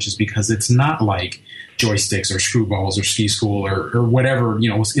one so much, is because it's not like Joysticks or Screwballs or Ski School or whatever,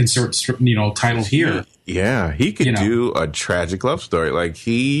 insert title here. Yeah, he could do a tragic love story like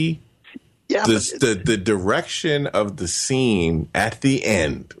he. Yeah, the direction of the scene at the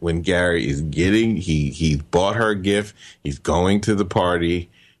end when Gary is he bought her a gift, he's going to the party,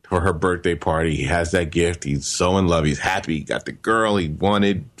 for her birthday party. He has that gift. He's so in love. He's happy. He got the girl he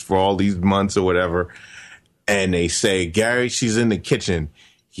wanted for all these months or whatever. And they say, Gary, she's in the kitchen.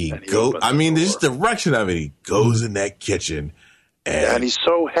 This direction of it. He goes in that kitchen. And he's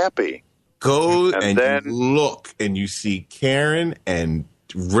so happy. Goes and then you look and you see Karen and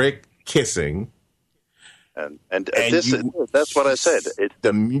Rick kissing. That's what I said. It's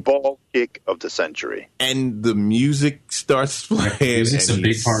the ball kick of the century. And the music starts playing. Music's a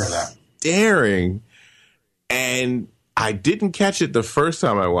big part of that. Staring. And I didn't catch it the first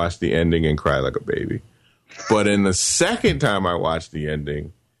time I watched the ending and cried like a baby. But in the second time I watched the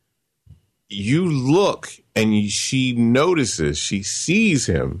ending, you look and she notices, she sees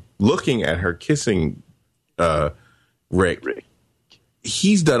him looking at her kissing Rick.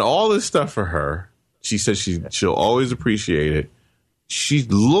 He's done all this stuff for her. She says she'll always appreciate it. She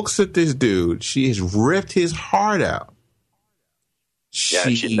looks at this dude. She has ripped his heart out.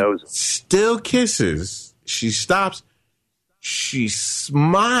 She knows him. Still kisses. She stops. She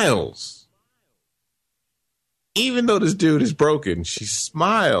smiles. Even though this dude is broken, she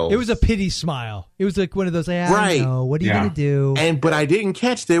smiles. It was a pity smile. It was like one of those, I right. don't know, what are you going to do? But I didn't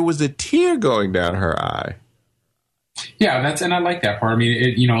catch there was a tear going down her eye. Yeah, and I like that part. I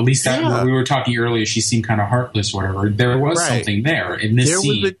mean, at least that we were talking earlier, she seemed kind of heartless, or whatever. There was something there in this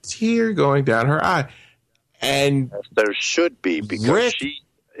scene. There was a tear going down her eye. And there should be, because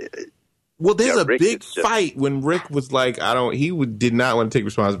there's a big fight when Rick was like, did not want to take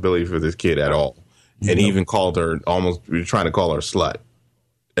responsibility for this kid at all. And he even called her, trying to call her slut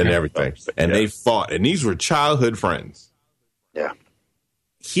and everything. And they fought. And these were childhood friends. Yeah.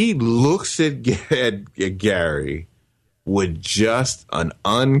 He looks at Gary with just an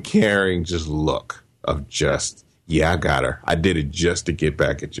uncaring look of I got her. I did it just to get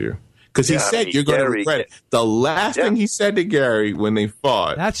back at you. Because he said you're going to regret it. The last thing he said to Gary when they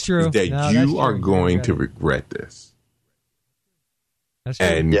fought that's true. is that you are going to regret this. That's true.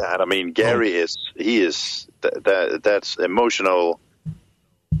 And I mean, Gary that's emotional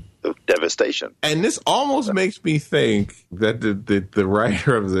devastation. And this almost makes me think that the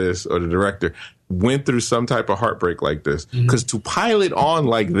writer of this or the director went through some type of heartbreak like this. Because to pile it on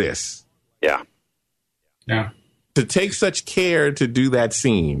like this. Yeah. To take such care to do that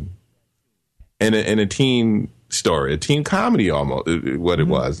scene in a teen story, a teen comedy almost, what it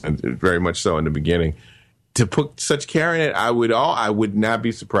was, and very much so in the beginning. To put such care in it, I would not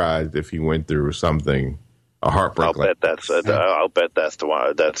be surprised if he went through a heartbreak. I'll bet that's the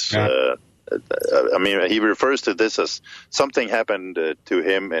one. I mean, he refers to this as something happened to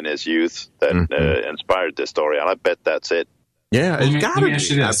him in his youth that inspired this story, and I bet that's it. Yeah, it's got to be.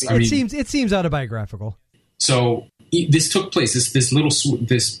 It seems autobiographical. So this took place.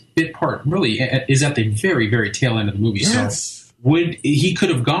 This bit part really is at the very, very tail end of the movie. Yes. So he could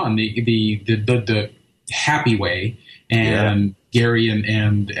have gone the happy way, and Gary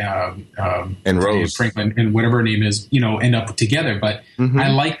and Rose Franklin and whatever her name is, end up together. But I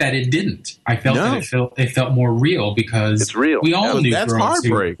like that it didn't. I felt that it felt more real, because it's real. We all knew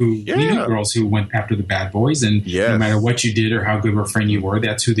girls who went after the bad boys, and no matter what you did or how good of a friend you were,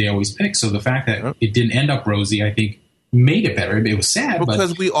 that's who they always picked. So the fact that it didn't end up rosy, I think, made it better. It was sad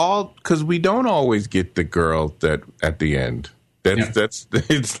because we don't always get the girl that at the end. That's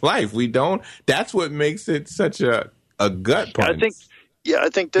it's life. We don't. That's what makes it such a gut punch. I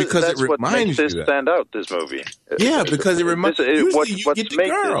think that's what makes this stand out. This movie. Yeah, because it reminds you get the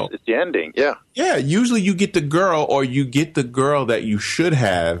girl. It's the ending. Yeah. Usually you get the girl, or you get the girl that you should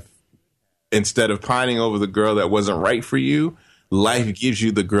have, instead of pining over the girl that wasn't right for you. Life gives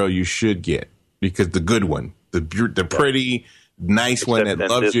you the girl you should get, because the good one, the pretty, nice one that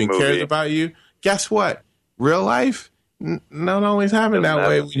loves you and cares about you. Guess what? Real life. Not always happen that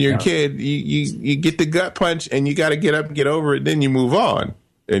way when you're a kid. You get the gut punch and you got to get up and get over it. Then you move on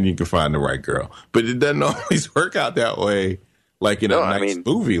and you can find the right girl. But it doesn't always work out that way, like in a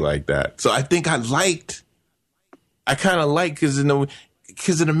movie like that. So I think I kind of like, because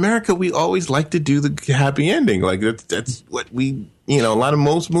in America we always like to do the happy ending. Like that's what we, a lot of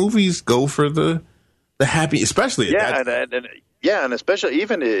most movies go for the happy, especially and especially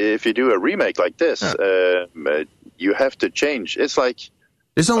even if you do a remake like this. You have to change. It's like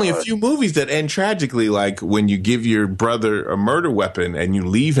there's only a few movies that end tragically, like when you give your brother a murder weapon and you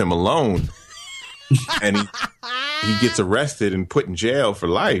leave him alone, and he gets arrested and put in jail for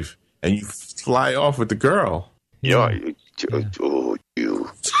life, and you fly off with the girl. You.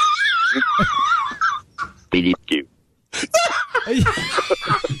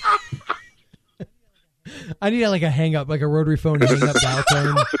 I need like a hang up, like a rotary phone hang up dial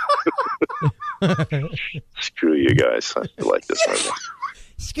tone. Screw you guys. I like this movie.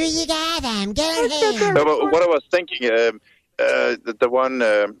 screw you guys, I'm going home. No, but what I was thinking,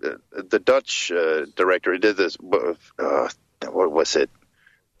 the Dutch director, he did this. What was it?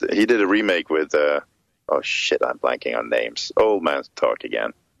 He did a remake with. Oh shit! I'm blanking on names. Old man's talk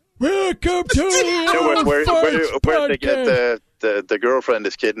again. Welcome to where they get the girlfriend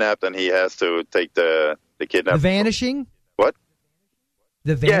is kidnapped and he has to take the kidnap. The Vanishing. What?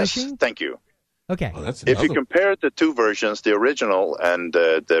 The Vanishing. Yes, thank you. Okay. Oh, that's If you compare the two versions, the original and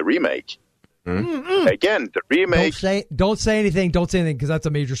the remake, again, the remake. Don't say anything. Don't say anything because that's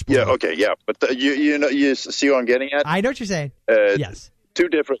a major spoiler. Yeah. Okay. Yeah. But you see what I'm getting at. I know what you're saying. Yes. Two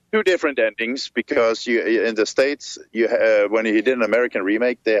different endings because in the States when he did an American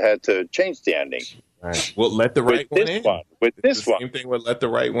remake they had to change the ending. Right. Well, let the right one in. With this one, same thing with let the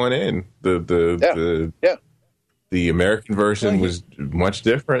right one in. The American version was much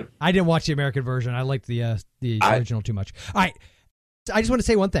different. I didn't watch the American version. I liked the original too much. All right, I just want to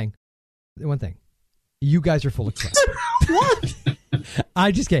say one thing. You guys are full of crap. What?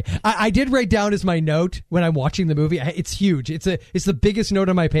 I just kidding. I did write down as my note when I'm watching the movie. It's huge. It's the biggest note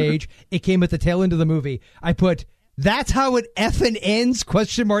on my page. It came at the tail end of the movie. I put, that's how it effing ends, ?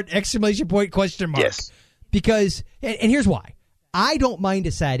 Exclamation point, ? Yes. Because, and here's why. I don't mind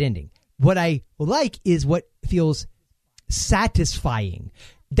a sad ending. What I like is what feels satisfying.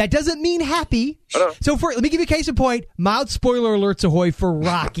 That doesn't mean happy. So let me give you a case in point. Mild spoiler alerts ahoy for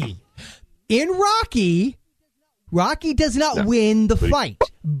Rocky. In Rocky does not win the fight,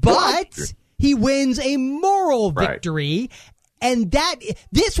 but he wins a moral victory. And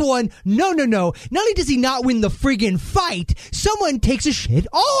this one, no. Not only does he not win the friggin' fight, someone takes a shit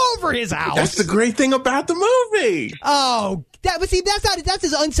all over his house. That's the great thing about the movie. Oh, that's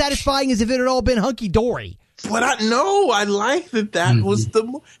as unsatisfying as if it had all been hunky dory. But I like that was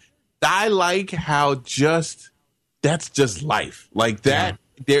I like how that's just life. Like that. Yeah.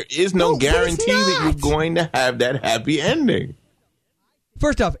 There is no guarantee that you're going to have that happy ending.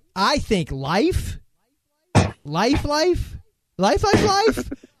 First off, I think life.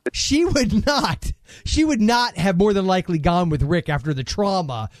 She would not have more than likely gone with Rick after the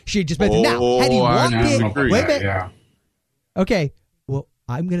trauma she had just been through. Now, had he walked in, wait a minute. Yeah. Okay, well,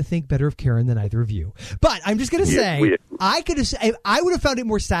 I'm going to think better of Karen than either of you. But I'm just going to say, I would have found it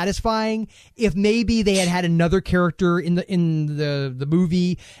more satisfying if maybe they had another character in the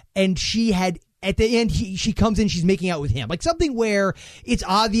movie, and she had. At the end, she comes in, she's making out with him. Like something where it's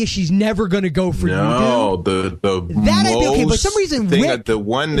obvious she's never going to go for you. No, the that I'd be okay. But for some reason, Rick, the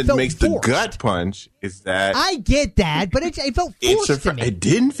one that makes forced. The gut punch is that. I get that, but it felt forced to me. It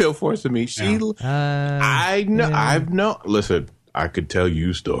didn't feel forced to me. I know. Yeah. Listen, I could tell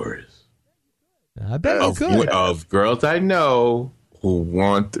you stories. I bet you could. Of girls I know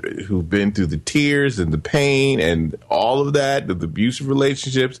who've been through the tears and the pain and all of that, the abusive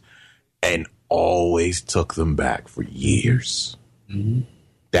relationships, and always took them back for years. Mm-hmm.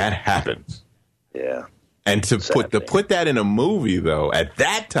 That happens. Yeah. And to put that in a movie though, at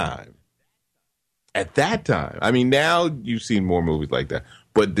that time, I mean, now you've seen more movies like that,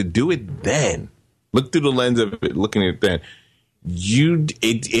 but to do it then, look through the lens of it, looking at it then,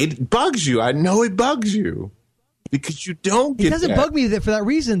 it bugs you. I know it bugs you because you don't get. It doesn't bug me for that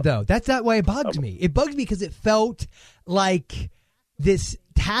reason though. That's not why it bugs me. It bugs me because it felt like this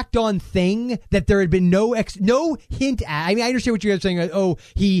tacked on thing that there had been no hint at. I mean, I understand what you guys are saying. Oh,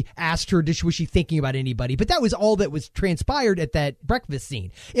 he asked her, was she thinking about anybody? But that was all that was transpired at that breakfast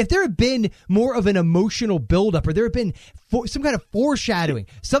scene. If there had been more of an emotional buildup, or there had been some kind of foreshadowing,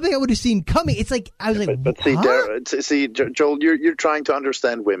 something I would have seen coming, it's like I was like, but see, Joel, you're trying to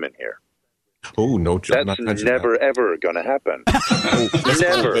understand women here. Oh no, Joel, that's never ever going to happen.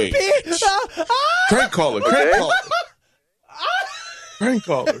 Never. Crank caller. Crank caller. Crank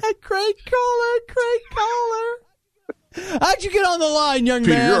caller. How'd you get on the line, young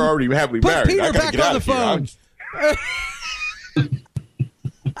Peter, man? You're already happily married. Put Peter back on the phone.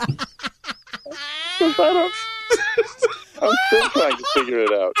 I'm still trying to figure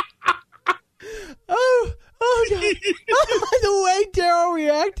it out. Oh no. The way Daryl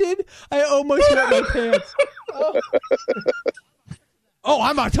reacted, I almost wet my pants. Oh,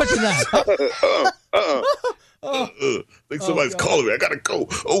 I'm not touching that. I think somebody's calling me. I gotta go.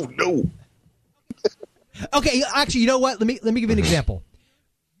 Oh no. Okay, actually, you know what? Let me give you an example.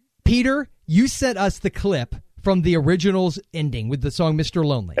 Peter, you sent us the clip from the original's ending with the song "Mr.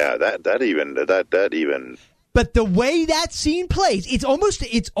 Lonely." Yeah, that even. But the way that scene plays, it's almost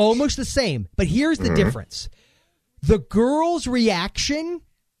the same. But here's the difference: the girl's reaction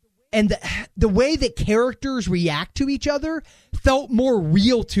and the way that characters react to each other felt more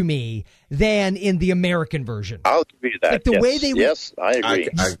real to me than in the American version. I'll give you that. Like the way they yes, I agree. I you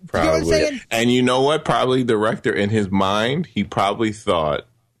know what I'm saying? And you know what? Probably the director in his mind, he probably thought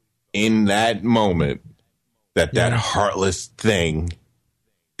in that moment that heartless thing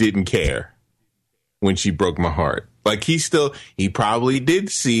didn't care when she broke my heart. Like he probably did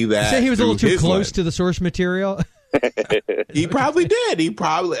see that. You say he was a little too close lens. to the source material. He probably did.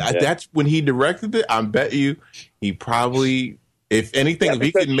 That's when he directed it. I bet you he probably, if anything, if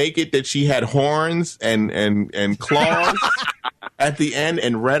he could make it that she had horns and claws at the end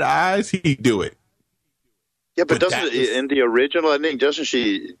and red eyes, he'd do it. Yeah, but in the original, I think, doesn't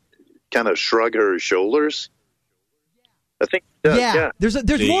she kind of shrug her shoulders? I think.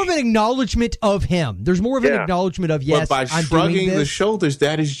 There's more of an acknowledgement of him. There's more of an acknowledgement of, yes, but by I'm shrugging doing the this. shoulders,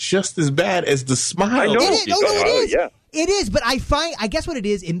 that is just as bad as the smile. I know. It is. Yeah. It is, but I guess what it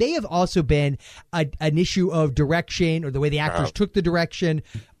is, it may have also been an issue of direction or the way the actors took the direction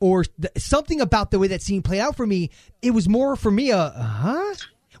or something about the way that scene played out for me. It was more for me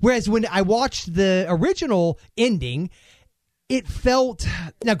Whereas when I watched the original ending, it felt,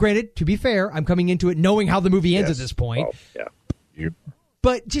 now granted, to be fair, I'm coming into it knowing how the movie ends at this point. Oh, yeah.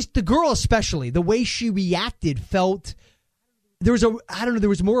 But just the girl especially, the way she reacted felt, there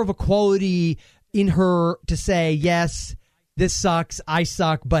was more of a quality in her to say, yes, this sucks, I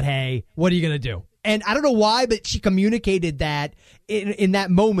suck, but hey, what are you going to do? And I don't know why, but she communicated that in that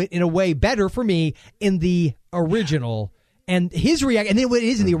moment in a way better for me in the original. And his reaction, and then what it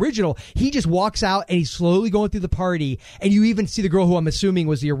is in the original, he just walks out and he's slowly going through the party. And you even see the girl who I'm assuming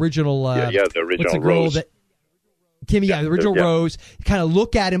was the original. The original Rose. Kimmy, the original Rose, kind of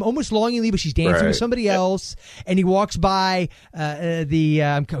look at him almost longingly, but she's dancing with somebody else. And he walks by boy,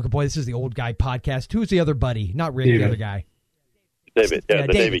 this is the old guy podcast. Who's the other buddy? Not Rick, the other guy. David. Yeah,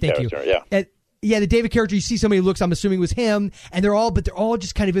 the David character. Yeah. The David character, you see somebody who looks, I'm assuming was him, and they're all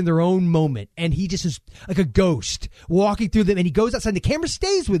just kind of in their own moment. And he just is like a ghost walking through them, and he goes outside, and the camera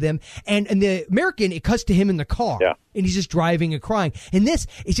stays with him, and the American, it cuts to him in the car, and he's just driving and crying. And this,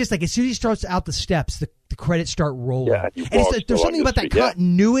 it's just like as soon as he starts out the steps, the credits start rolling. Yeah, and it's like, there's something about that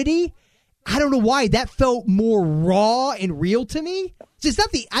continuity. I don't know why that felt more raw and real to me. It's not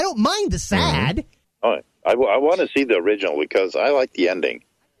I don't mind the sad. Oh, I want to see the original because I like the ending.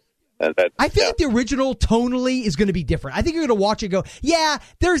 I feel like the original tonally is going to be different. I think you're going to watch it and go, yeah,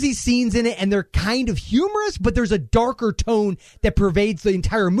 there's these scenes in it and they're kind of humorous, but there's a darker tone that pervades the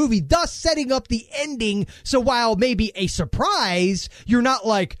entire movie, thus setting up the ending. So while maybe a surprise, you're not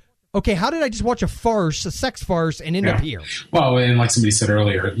like, okay, how did I just watch a sex farce, and end up here? Well, and like somebody said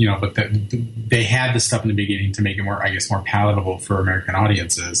earlier, but they had the stuff in the beginning to make it more palatable for American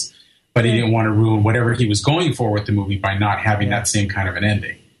audiences, but he didn't want to ruin whatever he was going for with the movie by not having that same kind of an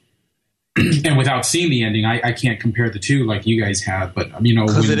ending. And without seeing the ending, I can't compare the two like you guys have, but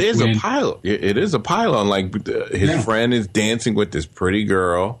because it is a pilot. It is a pylon. Like his friend is dancing with this pretty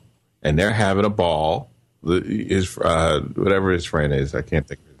girl, and they're having a ball. His whatever his friend is, I can't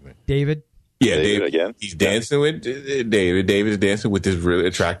think of his name. David. Yeah, David again. He's dancing with David. David's dancing with this really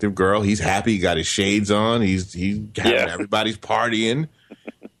attractive girl. He's happy. He got his shades on. He's having everybody's partying,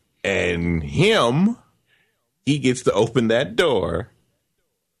 and he gets to open that door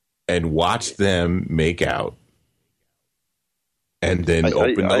and watch them make out, and then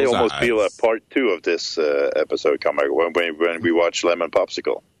open those eyes. I almost feel a part 2 of this episode coming when we watch Lemon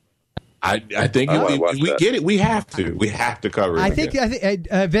Popsicle. I think we get it. We have to cover it. I think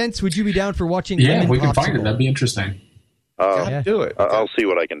Vince, would you be down for watching? Yeah, we can Popsicle? find it. That'd be interesting. Do it. I'll see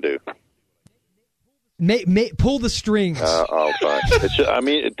what I can do. Pull the strings. I'll try.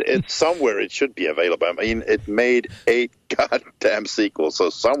 It's somewhere. It should be available. I mean, it made 8 goddamn sequels,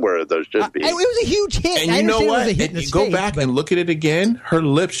 so somewhere there should be. It was a huge hit. And you know what? You go back and look at it again. Her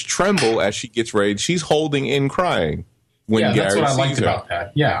lips tremble as she gets ready. She's holding in, crying. When that's Gary what I liked her. about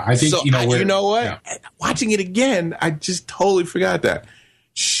that. Yeah, I think you know what? Yeah. Watching it again, I just totally forgot that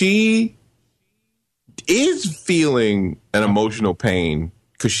she is feeling an emotional pain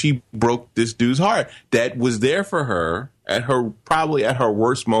because she broke this dude's heart that was there for her probably at her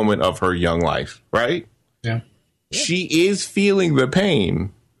worst moment of her young life, right? Yeah. She is feeling the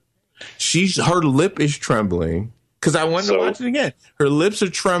pain. Her lip is trembling because I wanted to watch it again. Her lips are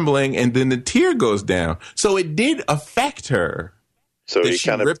trembling and then the tear goes down. So it did affect her. So he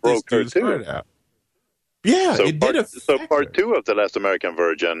kind of broke her too. Out. Yeah, it did affect her. So part 2 of The Last American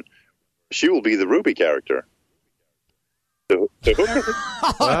Virgin, she will be the Ruby character.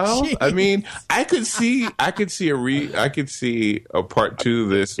 Well, I mean, I could see a part 2 of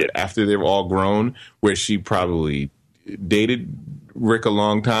this after they've all grown, where she probably dated Rick a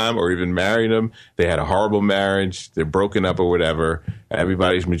long time or even married him. They had a horrible marriage. They're broken up or whatever.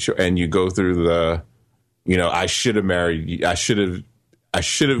 Everybody's mature, and you go through the, I should have married you. I should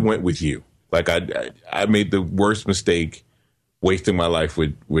have went with you. Like I made the worst mistake, wasting my life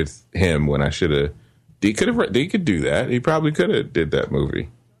with him when I should have. They could do that. He probably could have did that movie.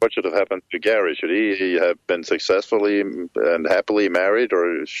 What should have happened to Gary? Should he have been successfully and happily married,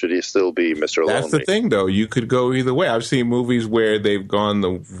 or should he still be Mr. Lonely? That's the thing, though. You could go either way. I've seen movies where they've gone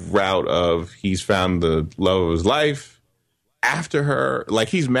the route of he's found the love of his life after her. Like,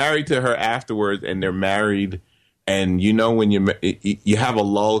 he's married to her afterwards, and they're married. And when you have a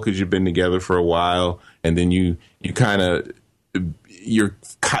lull because you've been together for a while, and then you kind of your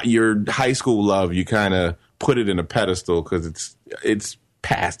high school love, you kind of put it in a pedestal because it's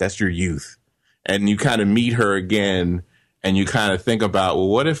past. That's your youth, and you kind of meet her again, and you kind of think about, well,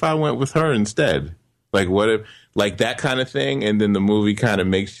 what if I went with her instead? Like, what if, like, that kind of thing? And then the movie kind of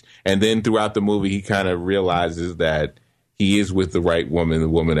makes, and then throughout the movie, he kind of realizes that he is with the right woman, the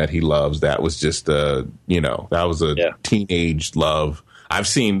woman that he loves. That was just that was a teenage love. I've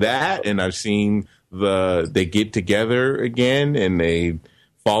seen that, and I've seen they get together again and they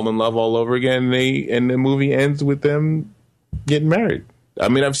fall in love all over again, and the movie ends with them getting married. I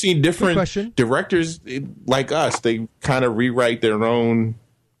mean, I've seen different directors like us. They kind of rewrite their own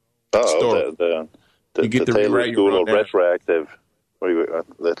story. The Taylor School of Retroactive.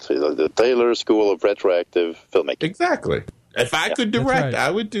 Let's see, the Taylor School of Retroactive Filmmaking. Exactly. If I could direct,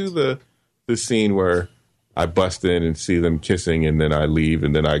 I would do the scene where I bust in and see them kissing, and then I leave,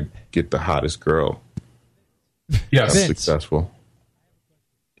 and then I get the hottest girl. Yeah, that's successful.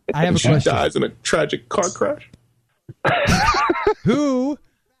 I have a question. question. She dies in a tragic car crash. Who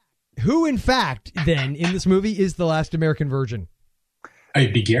in fact, then, in this movie is the last American virgin?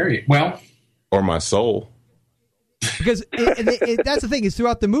 It'd be Gary. Well, or my soul. Because that's the thing, is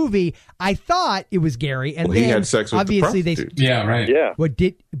throughout the movie, I thought it was Gary, and then he had sex with obviously the prostitute. Yeah, right. Yeah.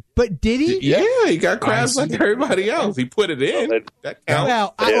 Did he? Yeah, he got crabs like everybody else. He put it in. That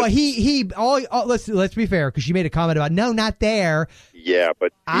counts. Well, let's be fair, because she made a comment about no, not there. Yeah,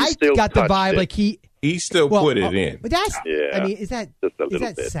 but I got the vibe like he still put it in. But that's, I mean, is that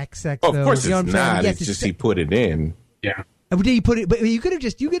sex? Oh, of course, it's not. It's just he put it in. Yeah. Did he put it? But you could have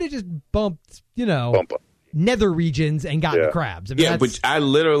just bumped, nether regions and gotten the crabs. I mean, but I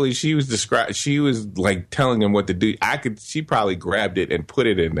literally, she was like telling him what to do. She probably grabbed it and put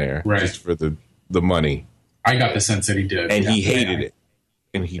it in there just for the money. I got the sense that he did. And he hated it.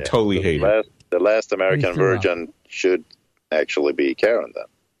 And he totally hated it. The last American virgin should actually be Karen then.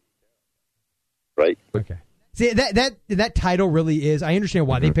 Right? Okay. See, that title really is, I understand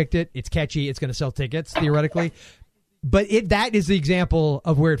why they picked it. It's catchy. It's going to sell tickets, theoretically. But that is the example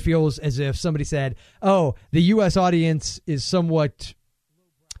of where it feels as if somebody said, oh, the U.S. audience is somewhat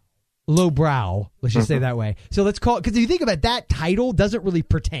lowbrow. Let's just say that way. So let's call it, because if you think about it, that title doesn't really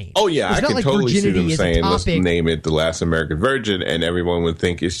pertain. Oh, yeah. It's I can totally see them saying, let's topic. name it The Last American Virgin, and everyone would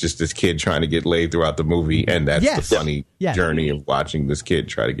think it's just this kid trying to get laid throughout the movie, and that's the funny journey of watching this kid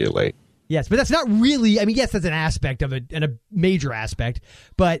try to get laid. Yes, but that's not really, I mean, yes, that's an aspect of it, and a major aspect,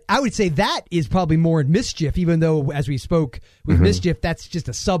 but I would say that is probably more in Mischief, even though, as we spoke with Mischief, that's just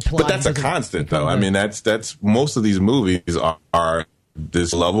a subplot. But that's a constant, though. I mean, that's most of these movies are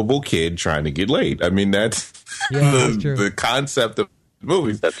this lovable kid trying to get laid. I mean, that's the concept of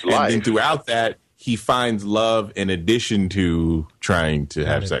movies. That's life. And then throughout that, he finds love in addition to trying to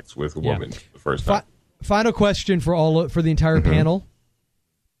have sex with a woman the first time. Final question for the entire panel.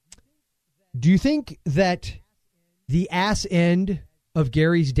 Do you think that the ass end of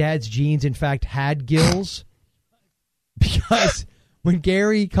Gary's dad's jeans, in fact, had gills? Because when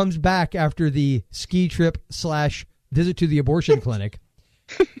Gary comes back after the ski trip / visit to the abortion clinic,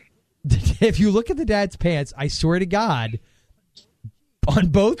 if you look at the dad's pants, I swear to God, on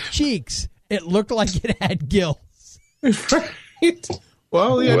both cheeks, it looked like it had gills.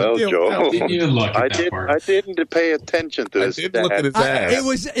 Well, Joel, I didn't pay attention to this. I did look at his ass. It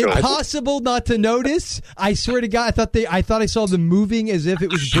was impossible not to notice. I swear to God, I thought I saw them moving as if it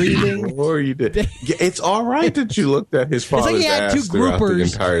was breathing. Or you did. It's all right that you looked at his father's he had ass throughout the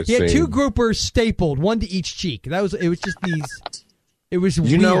entire scene. He had two groupers stapled, one to each cheek. It was just these. It was. You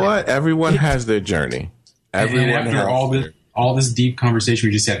weird. know what? Everyone has their journry. Everyone and after all this deep conversation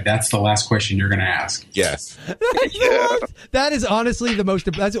we just had, that's the last question you're going to ask. Yes. That is honestly the most.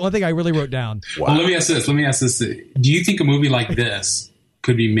 That's the one thing I really wrote down. Wow. Well, let me ask this. Do you think a movie like this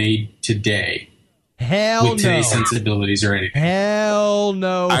could be made today? Hell with today's sensibilities or anything? Hell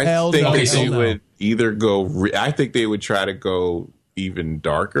no. I think they would either go. I think they would try to go even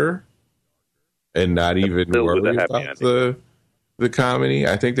darker, and not even worry about the the comedy.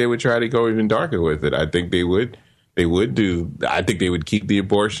 I think they would try to go even darker with it. I think they would do. I think they would keep the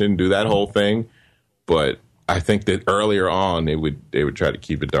abortion, do that whole thing. But I think that earlier on they would try to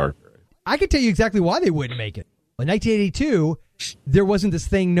keep it darker. I can tell you exactly why they wouldn't make it. In 1982, there wasn't this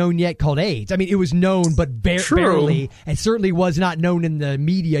thing known yet called AIDS. I mean, it was known, but barely, and certainly was not known in the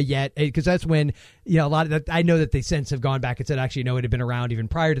media yet, because that's when, you know, a lot of that. I know that they since have gone back and said, actually, no, it had been around even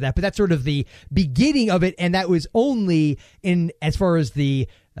prior to that. But that's sort of the beginning of it, and that was only in as far as the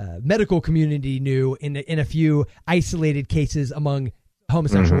medical community knew in a few isolated cases among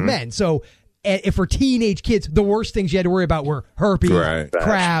homosexual men. So. If for teenage kids, the worst things you had to worry about were herpes,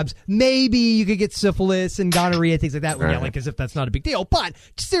 crabs. Maybe you could get syphilis and gonorrhea, things like that. Right. Yeah, like as if that's not a big deal. But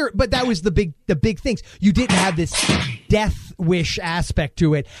that was the big things. You didn't have this death wish aspect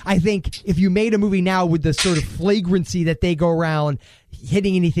to it. I think if you made a movie now with the sort of flagrancy that they go around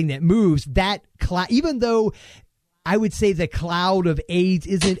hitting anything that moves, that even though. I would say the cloud of AIDS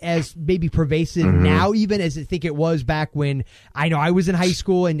isn't as maybe pervasive now even as I think it was back when I know I was in high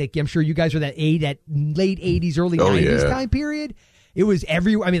school, and I'm sure you guys were that late 80s, early 90s time period. It was I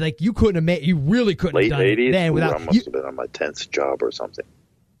mean, like you really couldn't late have done 80s? it then without. I must have been on my 10th job or something.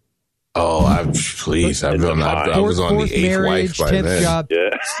 Oh, I was on the 8th wife by 10th then. Job.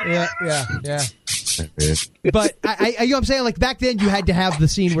 Yeah. But you know what I'm saying? Like back then you had to have the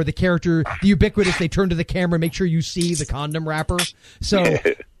scene where the character, the ubiquitous, they turn to the camera, make sure you see the condom wrapper. So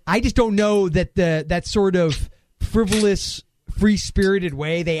I just don't know that that sort of frivolous, free-spirited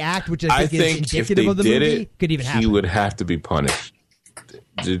way they act, which I think is indicative of the movie, could even happen. He would have to be punished.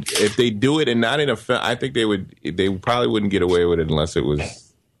 If they do it and not in a film, I think they probably wouldn't get away with it unless it was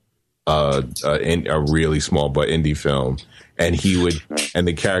a really small but indie film, and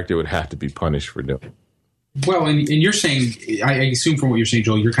the character would have to be punished for doing it. Well, and you're saying, I assume from what you're saying,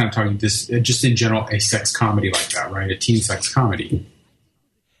 Joel, you're kind of talking this just in general a sex comedy like that, right? A teen sex comedy.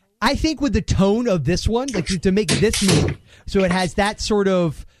 I think with the tone of this one, like to make this movie, so it has that sort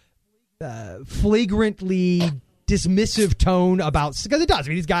of flagrantly dismissive tone about, because it does. I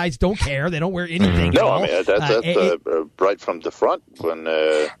mean, these guys don't care; they don't wear anything. No, I mean that's right from the front when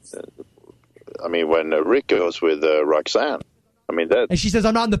when Rick goes with Roxanne. I mean that, and she says,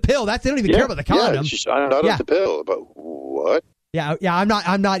 "I'm not on the pill." They don't even care about the condom. Yeah, I'm not on the pill. But what? Yeah, I'm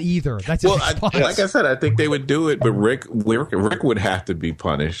not either. That's his response. Like I said, I think they would do it, but Rick would have to be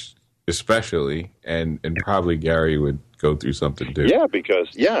punished, especially, and probably Gary would go through something too. Yeah,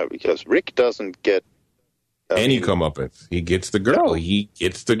 because Rick doesn't get any comeuppance. He gets the girl. No. He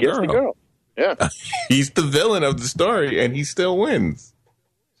gets the girl. Yeah, he's the villain of the story, and he still wins.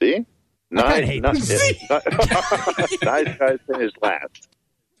 See. Nice nice guys finish last.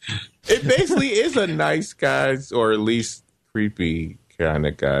 It basically is a nice guys, or at least creepy kind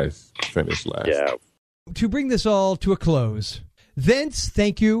of guys finish last. Yeah. To bring this all to a close, Vince,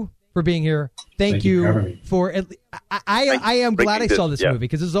 thank you for being here. Thank you for. I am glad I saw this movie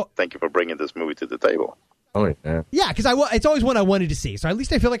because thank you for bringing this movie to the table. Oh yeah. Yeah, because it's always one I wanted to see, so at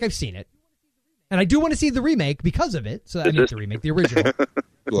least I feel like I've seen it, and I do want to see the remake because of it. So I mean, the remake, the original.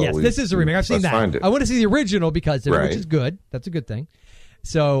 Well, yes, this is a remake. I've seen that. I want to see the original because of it, which is good. That's a good thing.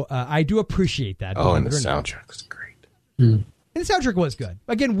 So I do appreciate that. Oh, and the soundtrack was great. And the soundtrack was good.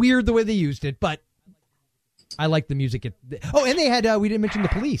 Again, weird the way they used it, but I like the music. And they had, we didn't mention the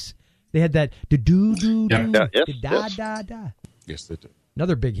Police. They had that do-do-do-do, da-da-da. Yes, they did.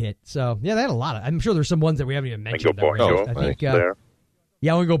 Another big hit. So, yeah, they had a lot of, I'm sure there's some ones that we haven't even mentioned. Oingo I think, yeah,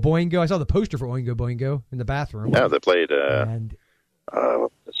 Oingo Boingo. I saw the poster for Oingo Boingo in the bathroom. Yeah, they played,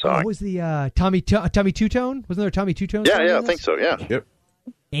 what was the Tommy Two-Tone? Wasn't there a Tommy Two-Tone? Yeah, I think so. Yeah. Yep.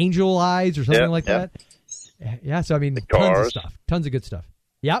 Angel Eyes or something like that. Yeah. So I mean, tons of stuff, tons of good stuff.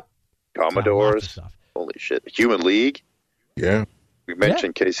 Yep. Commodores. Stuff. Holy shit! Human League. Yeah. We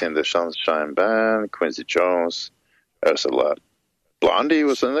mentioned Casey and the Sunshine Band, Quincy Jones. There's a lot. Blondie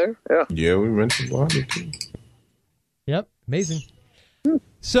was in there. Yeah. Yeah, we mentioned Blondie too. Yep. Amazing.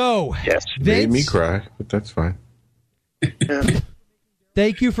 So yes, Vince, made me cry, but that's fine.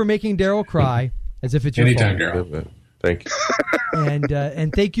 Thank you for making Daryl cry, as if it's your anytime, fault. Daryl. Thank you.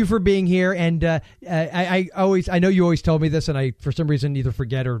 And thank you for being here. And I know you always told me this, and I for some reason either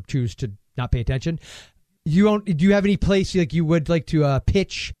forget or choose to not pay attention. Do you have any place like you would like to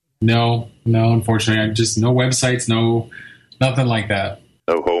pitch? No, unfortunately, I just no websites, nothing like that.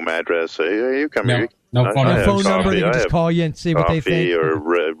 No home address. Hey, you come here. No phone number. They can just call you and see what they think.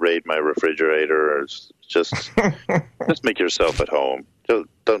 Or raid my refrigerator. Or just make yourself at home. Don't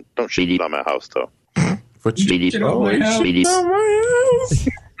shit on my house though. He's going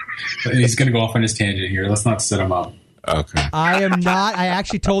to go off on his tangent here. Let's not set him up. Okay. I am not. I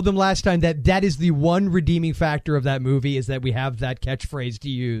actually told them last time that is the one redeeming factor of that movie is that we have that catchphrase to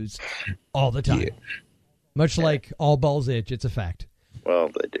use all the time. Yeah. Much like all balls itch, it's a fact. Well,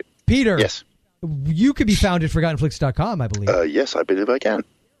 they do. Peter. Yes. You could be found at ForgottenFlix.com, I believe. Yes, I believe I can.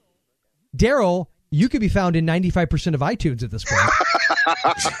 Daryl, you could be found in 95% of iTunes at this point.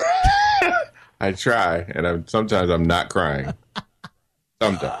 I try, and sometimes I'm not crying.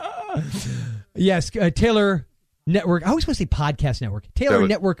 Sometimes. Yes, Taylor Network. I always want to say Podcast Network. Taylor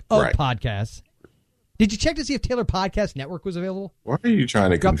Network of Podcasts. Did you check to see if Taylor Podcast Network was available? Why are you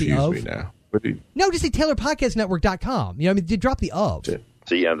trying to confuse me now? No, just say TaylorPodcastNetwork.com. You know, I mean, drop the of.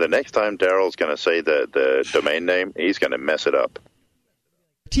 See, and the next time Daryl's going to say the domain name, he's going to mess it up.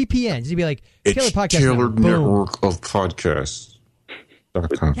 TPN. He'd be like, Taylor Podcast Taylor Network of Podcasts.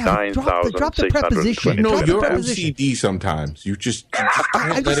 Yeah, drop the preposition. No, you're OCD sometimes. You just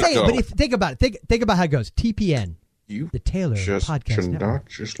I'm just saying, but think about it. Think about how it goes. TPN. You the Taylor Podcast Network.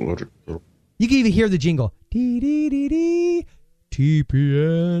 Just let it go. You can even hear the jingle. TPN.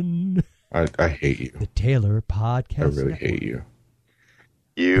 I hate you. The Taylor Podcast I really Network. hate you.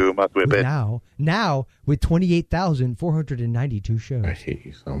 You must whip it. Now with 28,492 shows. I hate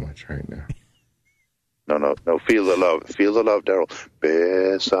you so much right now. No. Feel the love. Feel the love, Daryl.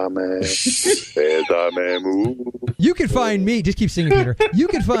 Bésame. Bésame. You can find me, just keep singing, Peter. You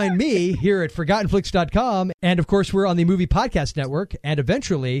can find me here at ForgottenFlix.com. And, of course, we're on the Movie Podcast Network. And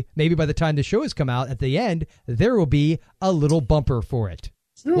eventually, maybe by the time the show has come out, at the end, there will be a little bumper for it.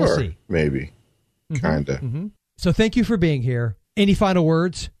 Sure, we'll see. Maybe. Kind of. Mm-hmm. So thank you for being here. Any final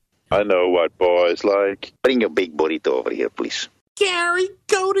words? I know what boys like. Bring your big burrito over here, please. Gary,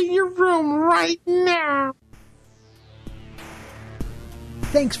 go to your room right now.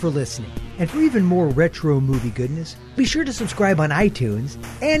 Thanks for listening. And for even more retro movie goodness, be sure to subscribe on iTunes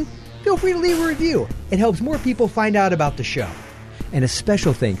and feel free to leave a review. It helps more people find out about the show. And a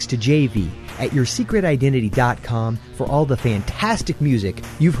special thanks to JV at yoursecretidentity.com for all the fantastic music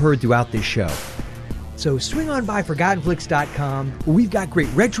you've heard throughout this show. So swing on by ForgottenFlix.com, where we've got great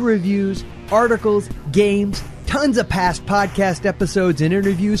retro reviews, articles, games, tons of past podcast episodes and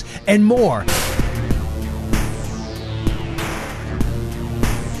interviews, and more.